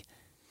party,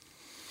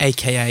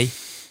 a.k.a.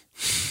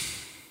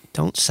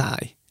 Don't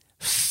sigh.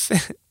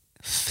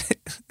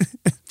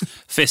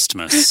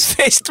 Fistmas.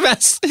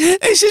 Fistmas.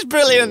 This is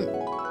brilliant.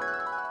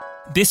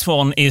 This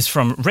one is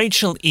from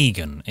Rachel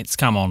Egan. It's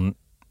come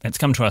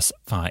to us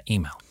via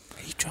email.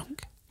 Are you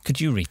drunk?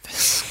 Could you read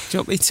this? Do you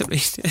want me to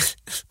read it?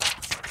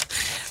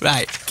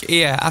 Right,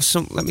 here, have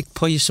some. Let me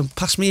pour you some.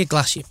 Pass me a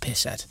glass, you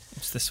pisshead.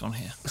 What's this one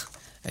here?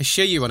 Are you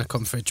sure you want to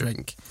come for a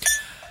drink?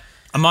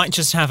 I might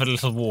just have a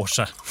little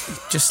water.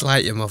 Just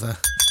like your mother.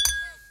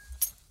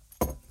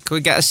 Can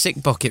we get a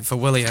sick bucket for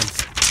William?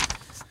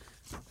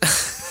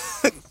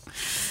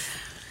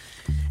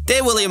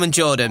 Dear William and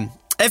Jordan,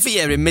 every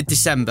year in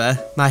mid-December,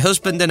 my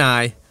husband and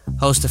I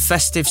host a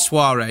festive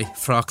soiree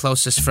for our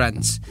closest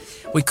friends.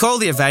 We call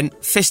the event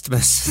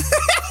Fistmas.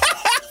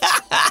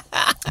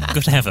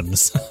 Good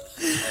heavens.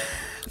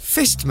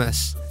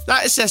 Fistmas.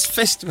 That says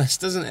Fistmas,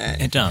 doesn't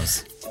it? It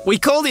does. We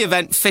call the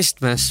event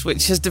Fistmas,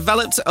 which has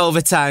developed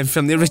over time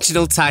from the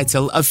original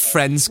title of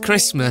Friends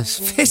Christmas.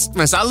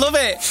 Fistmas. I love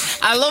it.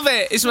 I love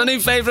it. It's my new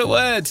favourite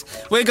word.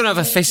 We're going to have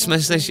a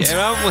Fistmas this year,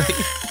 aren't we?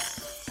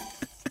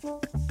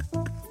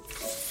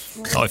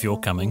 Not if you're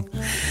coming.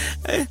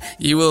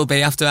 You will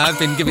be after I've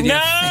been giving you a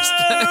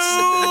Fistmas.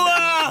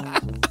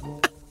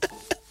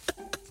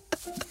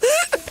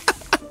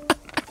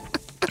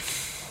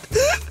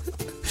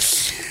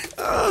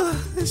 Oh,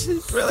 this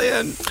is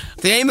brilliant.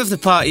 The aim of the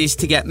party is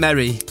to get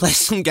merry, play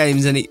some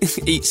games and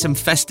eat some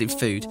festive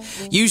food,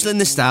 usually in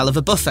the style of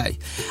a buffet.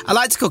 I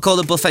like to cook all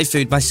the buffet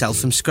food myself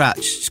from scratch.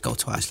 Just go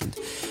to Iceland.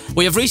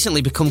 We have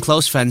recently become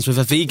close friends with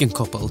a vegan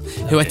couple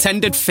who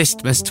attended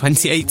Fistmas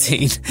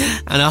 2018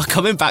 and are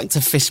coming back to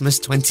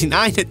Fistmas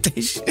 29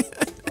 edition.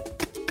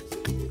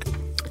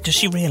 Does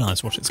she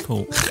realise what it's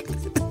called?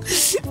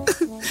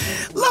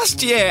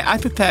 Last year, I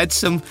prepared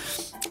some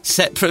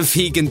separate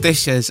vegan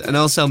dishes and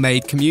also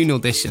made communal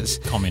dishes.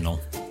 Communal.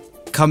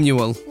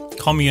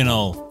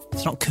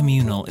 It's not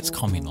communal, it's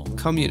communal.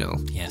 Communal.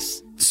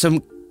 Yes.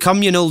 Some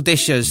communal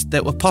dishes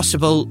that were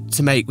possible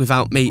to make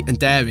without meat and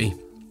dairy.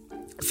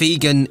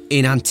 Vegan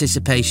in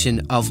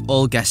anticipation of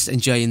all guests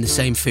enjoying the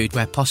same food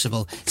where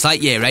possible. It's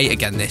like year 8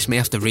 again, this. Me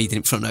have to read it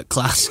in front of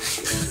class.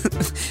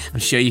 I'm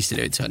sure you used to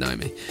do it to annoy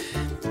me.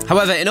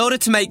 However, in order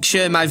to make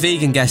sure my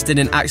vegan guests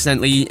didn't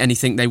accidentally eat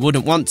anything they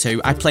wouldn't want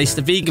to, I placed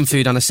the vegan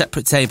food on a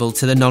separate table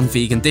to the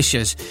non-vegan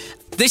dishes.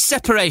 This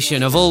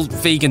separation of all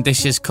vegan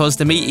dishes caused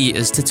the meat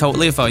eaters to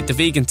totally avoid the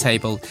vegan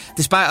table,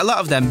 despite a lot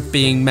of them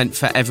being meant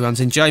for everyone's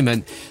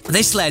enjoyment.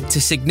 This led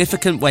to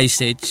significant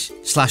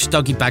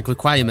wastage/doggy bag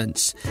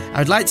requirements. I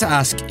would like to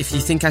ask if you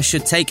think I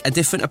should take a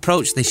different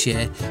approach this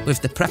year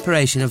with the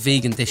preparation of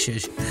vegan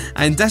dishes.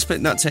 I am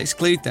desperate not to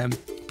exclude them,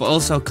 but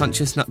also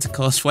conscious not to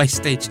cause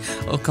wastage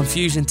or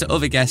confusion to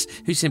other guests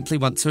who simply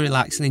want to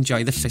relax and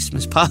enjoy the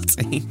Fistmas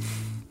party.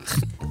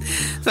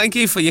 Thank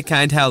you for your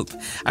kind help.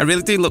 I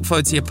really do look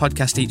forward to your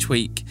podcast each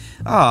week.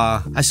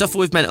 I suffer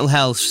with mental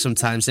health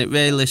sometimes. It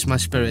really lifts my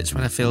spirits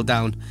when I feel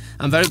down.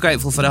 I'm very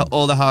grateful for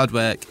all the hard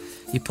work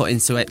you put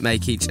into it,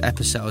 make each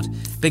episode.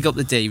 Big up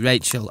the D,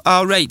 Rachel.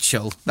 Oh,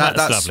 Rachel. That's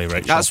lovely,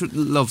 Rachel. That's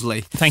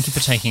lovely. Thank you for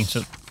taking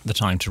the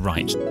time to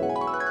write.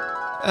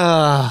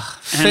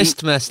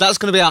 Fistmas. That's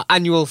going to be our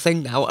annual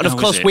thing now. And of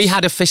course, we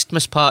had a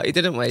Fistmas party,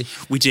 didn't we?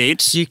 We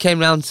did. You came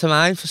round to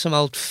mine for some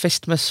old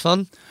Fistmas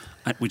fun.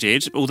 We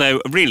did. Although,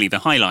 really, the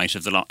highlight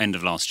of the end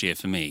of last year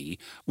for me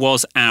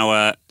was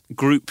our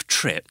group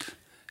trip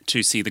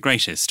to see the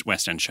greatest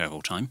West End show of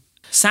all time.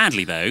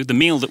 Sadly, though, the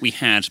meal that we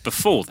had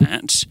before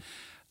that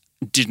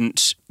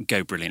didn't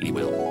go brilliantly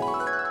well.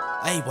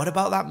 Hey, what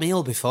about that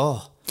meal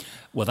before?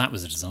 Well, that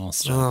was a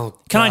disaster. Oh,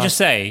 Can I just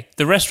say,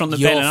 the restaurant that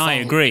Your Ben and I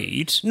fault.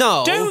 agreed...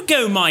 No. Don't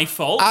go my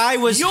fault. I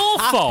was Your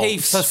happy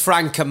fault. for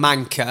Franca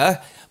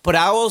Manca, but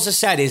I also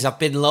said I've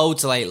been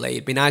loads lately.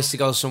 It'd be nice to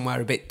go somewhere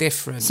a bit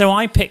different. So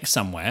I picked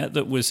somewhere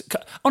that was...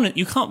 On it,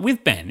 you can't...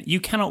 With Ben, you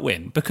cannot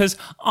win, because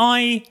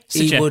I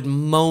suggest... He would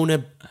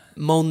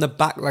moan the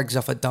back legs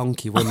off a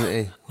donkey, wouldn't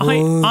he?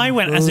 I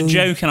went as a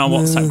joke in our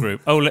WhatsApp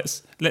group,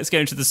 let's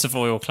go to the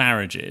Savoy or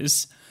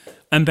Claridge's.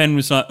 And Ben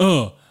was like,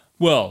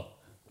 well,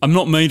 I'm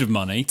not made of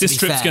money. This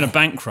trip's going to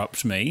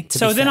bankrupt me.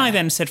 So then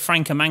I said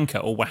Franca Manca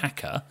or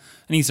Oaxaca.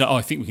 And he's like,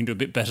 I think we can do a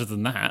bit better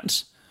than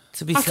that.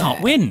 To be I fair,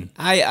 can't win.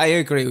 I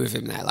agree with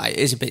him there. Like, it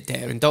is a bit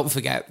daring. Don't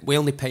forget, we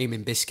only pay him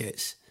in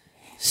biscuits.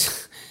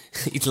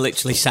 He'd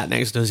literally sat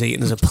next to us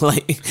eating a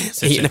plate.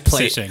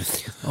 Sitting.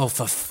 Oh,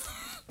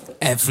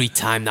 every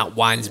time that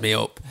winds me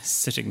up.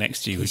 Sitting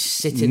next to you, He's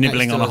sitting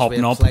nibbling next on to a us with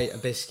hobnob. a plate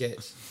of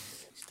biscuits.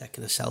 He's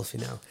taking a selfie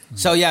now.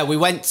 So yeah, we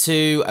went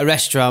to a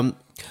restaurant.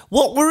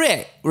 What were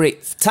it? Were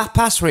it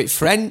tapas? Were it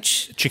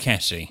French?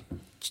 Cicchetti.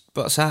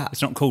 What's that?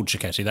 It's not called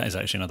Cicchetti. That is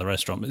actually another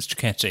restaurant, but it's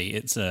Cicchetti.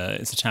 It's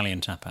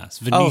Italian tapas,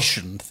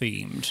 Venetian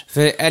themed.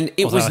 And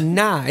it was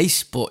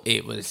nice, but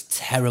it was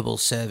terrible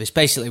service.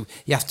 Basically,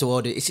 you have to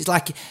order. It's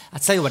like, I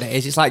tell you what it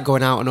is. It's like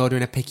going out and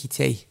ordering a picky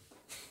tea.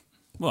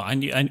 Well,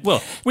 we That's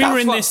were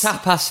in what this.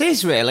 tapas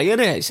is, really, isn't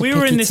it? We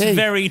were in this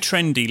very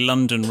trendy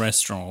London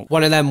restaurant,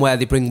 one of them where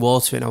they bring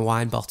water in a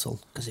wine bottle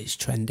because it's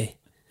trendy.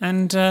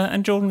 and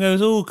Jordan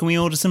goes, "Oh, can we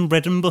order some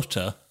bread and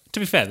butter?" To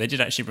be fair, they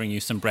did actually bring you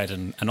some bread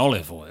and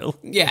olive oil.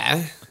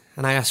 Yeah,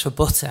 and I asked for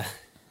butter,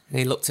 and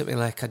he looked at me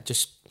like I'd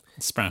just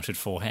Sprouted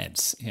 4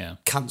 heads. Yeah.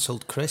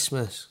 cancelled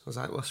Christmas. I was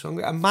like, "What's wrong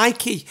with?" And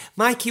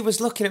Mikey was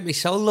looking at me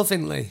so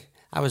lovingly.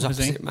 I was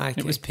opposite Mikey.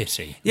 It was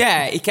pity.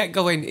 Yeah, he kept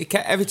going.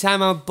 Every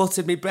time I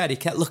buttered me bread, he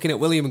kept looking at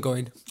William and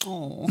going,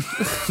 "Oh,"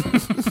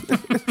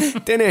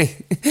 didn't he?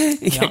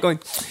 He kept going.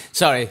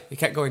 Sorry, he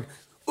kept going.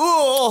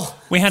 Oh,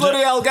 bloody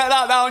hell! Get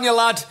that down, you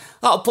lad.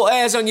 That'll put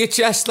hairs on your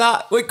chest.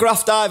 That with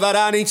graft I've had,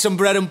 I need some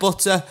bread and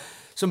butter,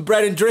 some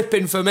bread and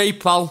dripping for me,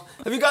 pal.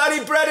 Have you got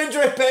any bread and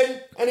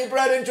dripping? Any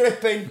bread and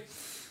dripping?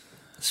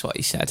 That's what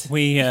he said.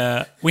 We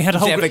had a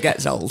whole. Never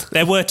gets old.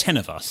 There were 10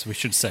 of us. We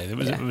should say it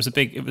was a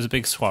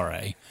big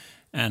soiree.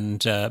 And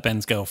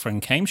Ben's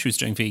girlfriend came. She was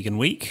doing vegan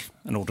week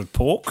and ordered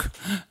pork,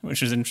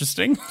 which was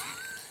interesting.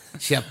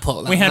 She had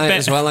pork that night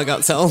as well, I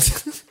got told.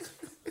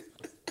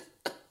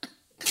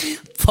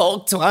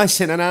 Pork twice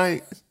in a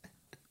night.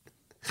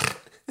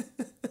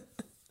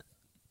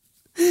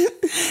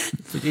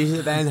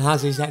 Producer Ben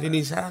has his head in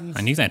his hands.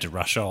 I knew they had to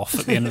rush off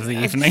at the end of the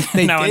evening.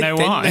 They now did, I know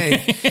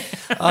why.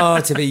 Oh,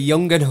 to be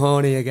young and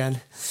horny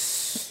again.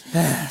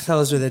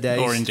 Those were the days.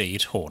 Or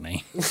indeed,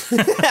 horny.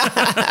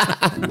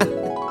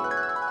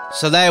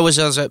 So there was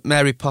us at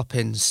Mary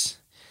Poppins.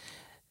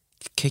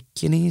 Kick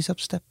your knees up,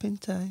 step in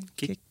time.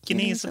 Kick your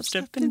knees up,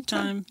 step in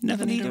time.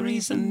 Never need a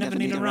reason, never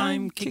need a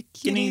rhyme. Kick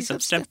your knees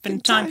up, step in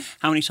time.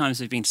 How many times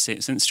have you been to see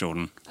it since,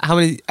 Jordan? How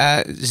many?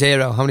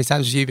 0. How many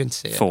times have you been to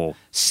see it? 4.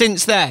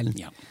 Since then?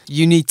 Yeah.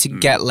 You need to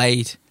get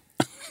laid.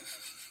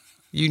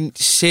 You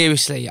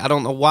seriously, I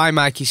don't know why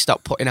Mikey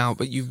stopped putting out,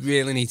 but you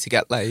really need to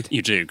get laid.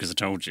 You do, because I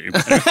told you.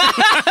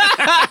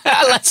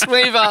 Let's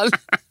move on.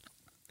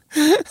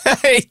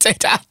 He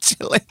did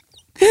actually.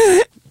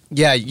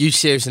 Yeah, you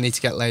seriously need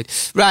to get laid.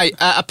 Right,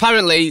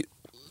 apparently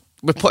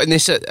we're putting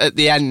this at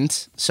the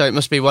end, so it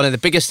must be one of the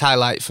biggest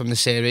highlights from the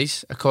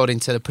series, according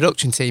to the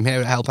production team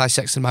here at Help I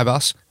Sexted My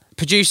Boss.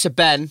 Producer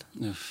Ben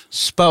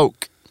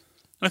spoke.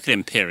 Look at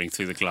him peering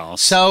through the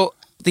glass. So,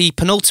 the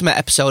penultimate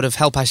episode of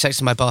Help I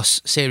Sexted My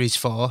Boss, Series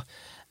 4,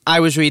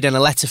 I was reading a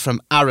letter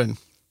from Aaron,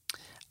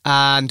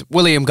 and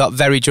William got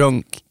very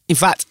drunk. In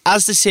fact,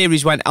 as the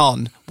series went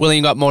on,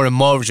 William got more and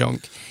more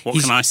drunk. What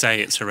can I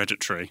say? It's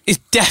hereditary. He's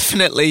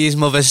definitely his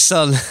mother's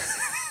son.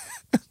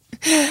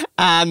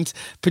 And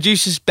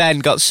producer Ben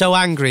got so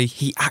angry,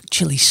 he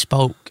actually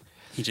spoke.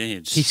 He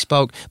did. He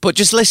spoke. But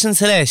just listen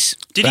to this.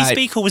 Did he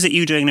speak, or was it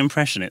you doing an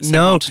impression? It's so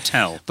no, hard to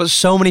tell. But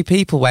so many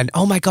people went,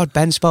 "Oh my God,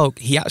 Ben spoke."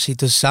 He actually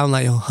does sound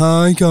like, "Oh,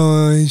 hi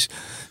guys.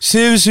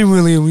 Seriously,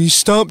 William, will you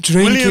stop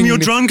drinking? William, you're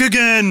drunk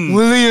again.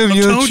 William,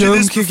 you're told you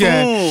drunk this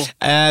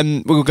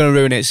again." We're going to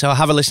ruin it, so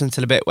have a listen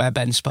to the bit where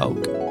Ben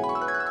spoke.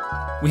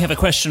 We have a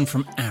question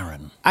from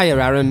Aaron. Hiya,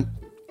 Aaron.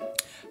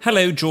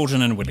 Hello,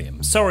 Jordan and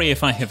William. Sorry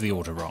if I have the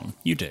order wrong.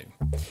 You do.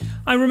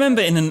 I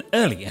remember in an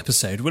early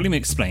episode, William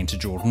explained to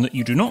Jordan that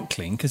you do not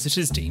clink as it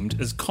is deemed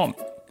as common.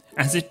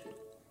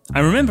 I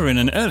remember in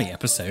an early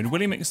episode,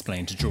 William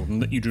explained to Jordan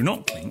that you do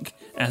not clink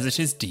as it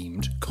is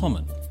deemed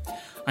common.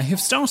 I have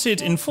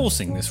started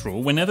enforcing this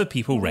rule whenever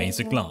people raise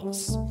a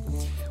glass.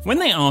 When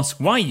they ask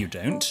why you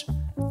don't,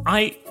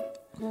 the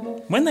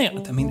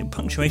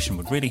punctuation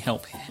would really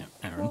help here,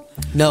 Aaron.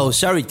 No,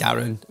 sorry,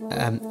 Darren.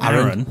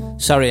 Aaron?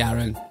 Sorry,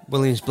 Aaron.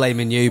 William's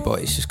blaming you,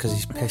 but it's just because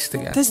he's pissed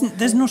again.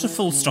 There's not a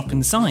full stop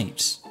in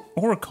sight.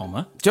 Or a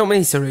comma. Do you want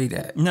me to read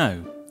it?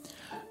 No.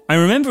 I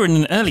remember in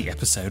an early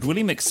episode,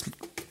 William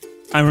explained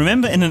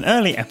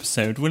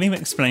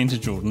to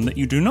Jordan that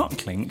you do not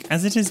clink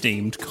as it is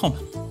deemed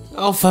common.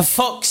 Oh, for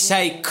fuck's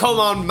sake, come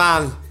on,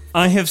 man.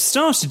 I have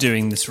started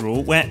doing this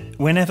rule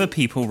whenever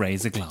people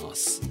raise a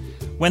glass.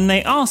 When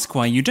they ask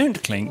why you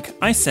don't clink,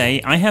 I say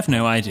I have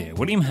no idea.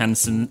 William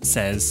Hanson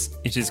says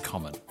it is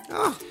common.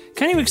 Oh.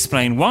 Can you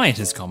explain why it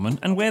is common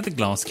and where the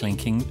glass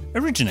clinking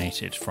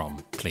originated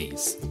from,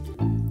 please?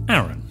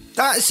 Aaron.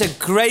 That's a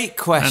great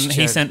question. And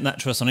he sent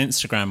that to us on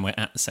Instagram. We're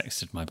at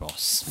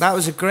SextedMyBoss. That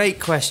was a great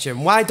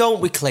question. Why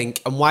don't we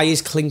clink, and why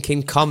is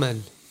clinking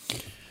common?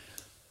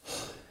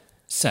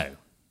 So,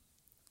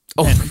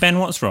 Ben,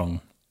 what's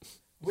wrong?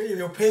 William,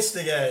 you're pissed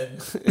again.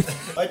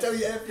 I tell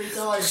you every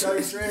time,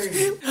 don't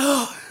drink.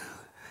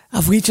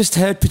 Have we just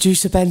heard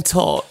Producer Ben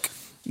talk?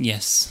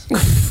 Yes.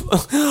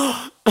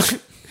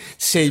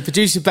 See,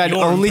 Producer Ben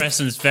Your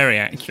impression's very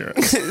accurate.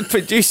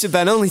 Producer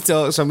Ben only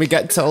talks when we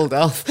get told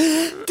off.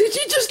 Did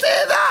you just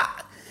hear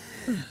that?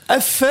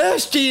 At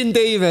first, G and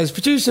Divas,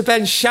 Producer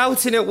Ben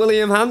shouting at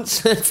William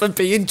Hanson for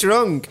being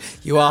drunk.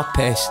 You are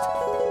pissed.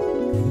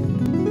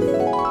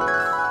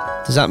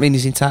 Does that mean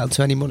he's entitled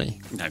to any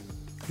money?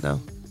 No.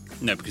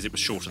 No, because it was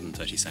shorter than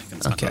 30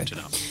 seconds. Okay. I looked it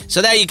up.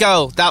 So there you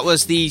go. That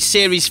was the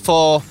Series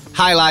 4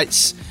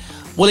 highlights.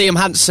 William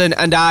Hanson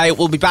and I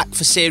will be back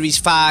for Series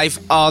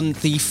 5 on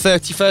the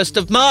 31st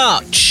of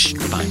March.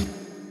 Goodbye.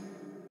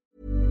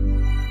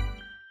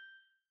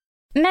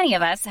 Many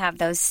of us have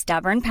those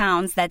stubborn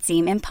pounds that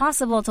seem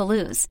impossible to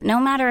lose, no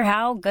matter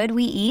how good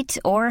we eat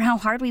or how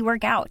hard we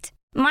work out.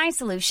 My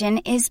solution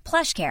is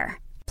PlushCare.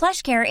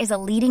 PlushCare is a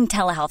leading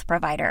telehealth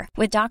provider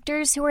with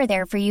doctors who are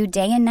there for you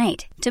day and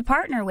night to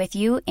partner with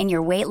you in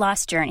your weight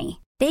loss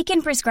journey. They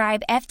can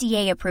prescribe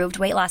FDA-approved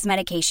weight loss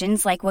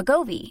medications like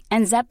Wegovy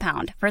and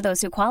Zepbound for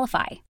those who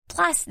qualify.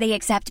 Plus, they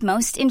accept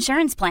most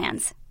insurance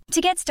plans.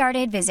 To get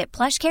started, visit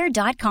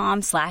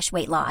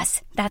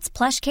plushcare.com/weightloss. That's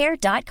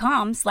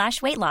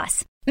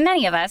plushcare.com/weightloss.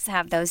 Many of us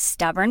have those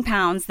stubborn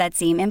pounds that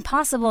seem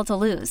impossible to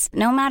lose,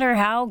 no matter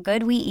how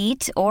good we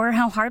eat or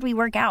how hard we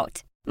work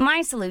out.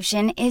 My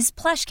solution is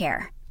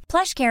PlushCare.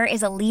 PlushCare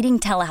is a leading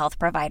telehealth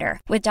provider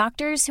with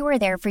doctors who are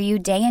there for you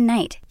day and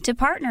night to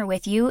partner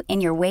with you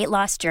in your weight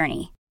loss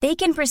journey. They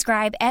can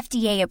prescribe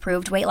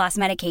FDA-approved weight loss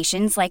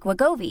medications like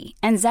Wegovy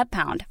and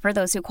Zepbound for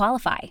those who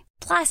qualify.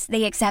 Plus,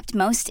 they accept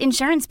most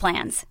insurance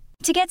plans.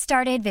 To get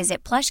started,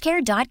 visit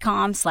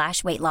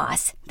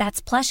plushcare.com/weightloss.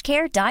 That's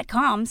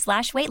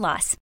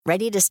plushcare.com/weightloss.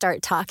 Ready to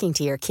start talking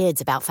to your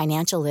kids about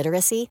financial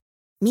literacy?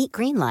 Meet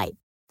Greenlight,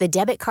 the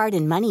debit card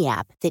and money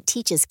app that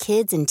teaches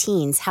kids and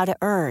teens how to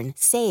earn,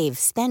 save,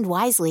 spend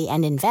wisely,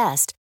 and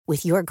invest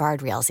with your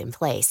guardrails in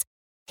place.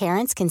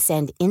 Parents can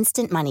send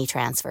instant money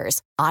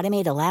transfers,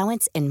 automate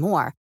allowance, and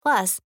more.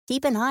 Plus,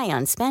 keep an eye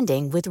on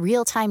spending with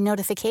real-time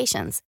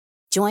notifications.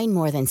 Join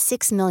more than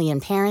 6 million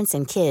parents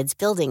and kids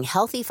building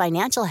healthy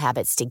financial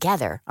habits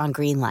together on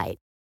Greenlight.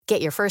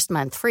 Get your first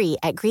month free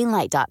at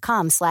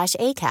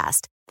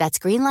greenlight.com/ACAST. That's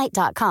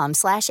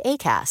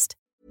greenlight.com/ACAST.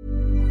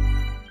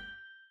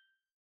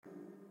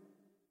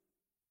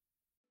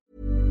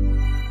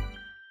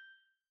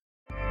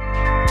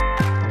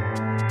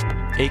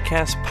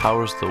 Acast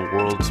powers the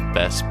world's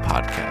best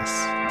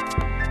podcasts.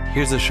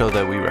 Here's a show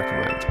that we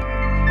recommend.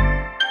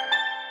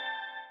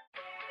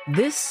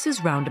 This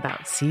is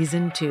Roundabout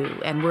Season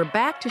 2, and we're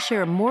back to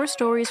share more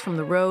stories from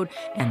the road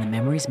and the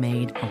memories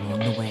made along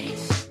the way.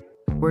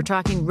 We're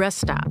talking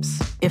rest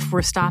stops. If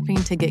we're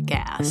stopping to get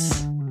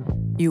gas,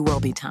 you will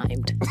be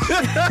timed.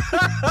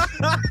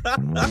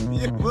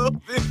 You will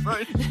be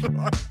for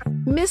sure.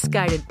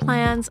 Misguided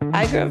plans.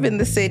 I grew up in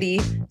the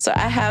city, so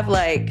I have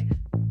a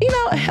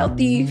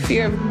healthy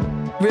fear of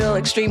real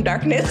extreme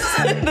darkness.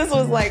 This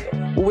was like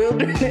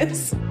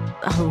wilderness.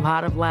 A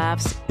lot of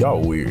laughs.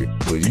 Y'all weird,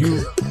 but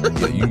you were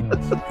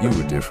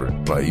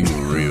different. Like, you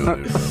were real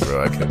different,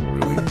 bro. I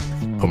can't really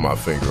put my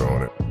finger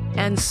on it.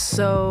 And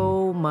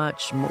so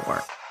much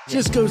more.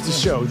 Just goes to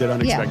show that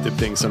unexpected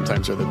things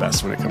sometimes are the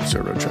best when it comes to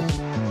a road trip.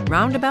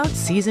 Roundabout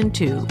Season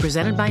 2,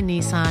 presented by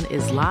Nissan,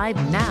 is live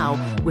now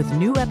with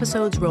new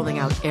episodes rolling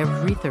out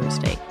every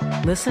Thursday.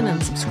 Listen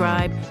and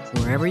subscribe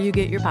wherever you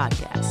get your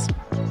podcasts.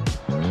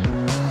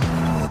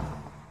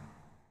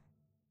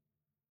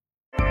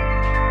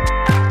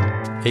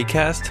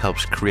 Acast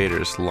helps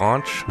creators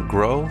launch,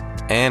 grow,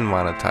 and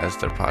monetize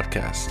their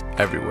podcasts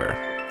everywhere.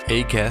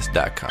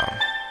 Acast.com.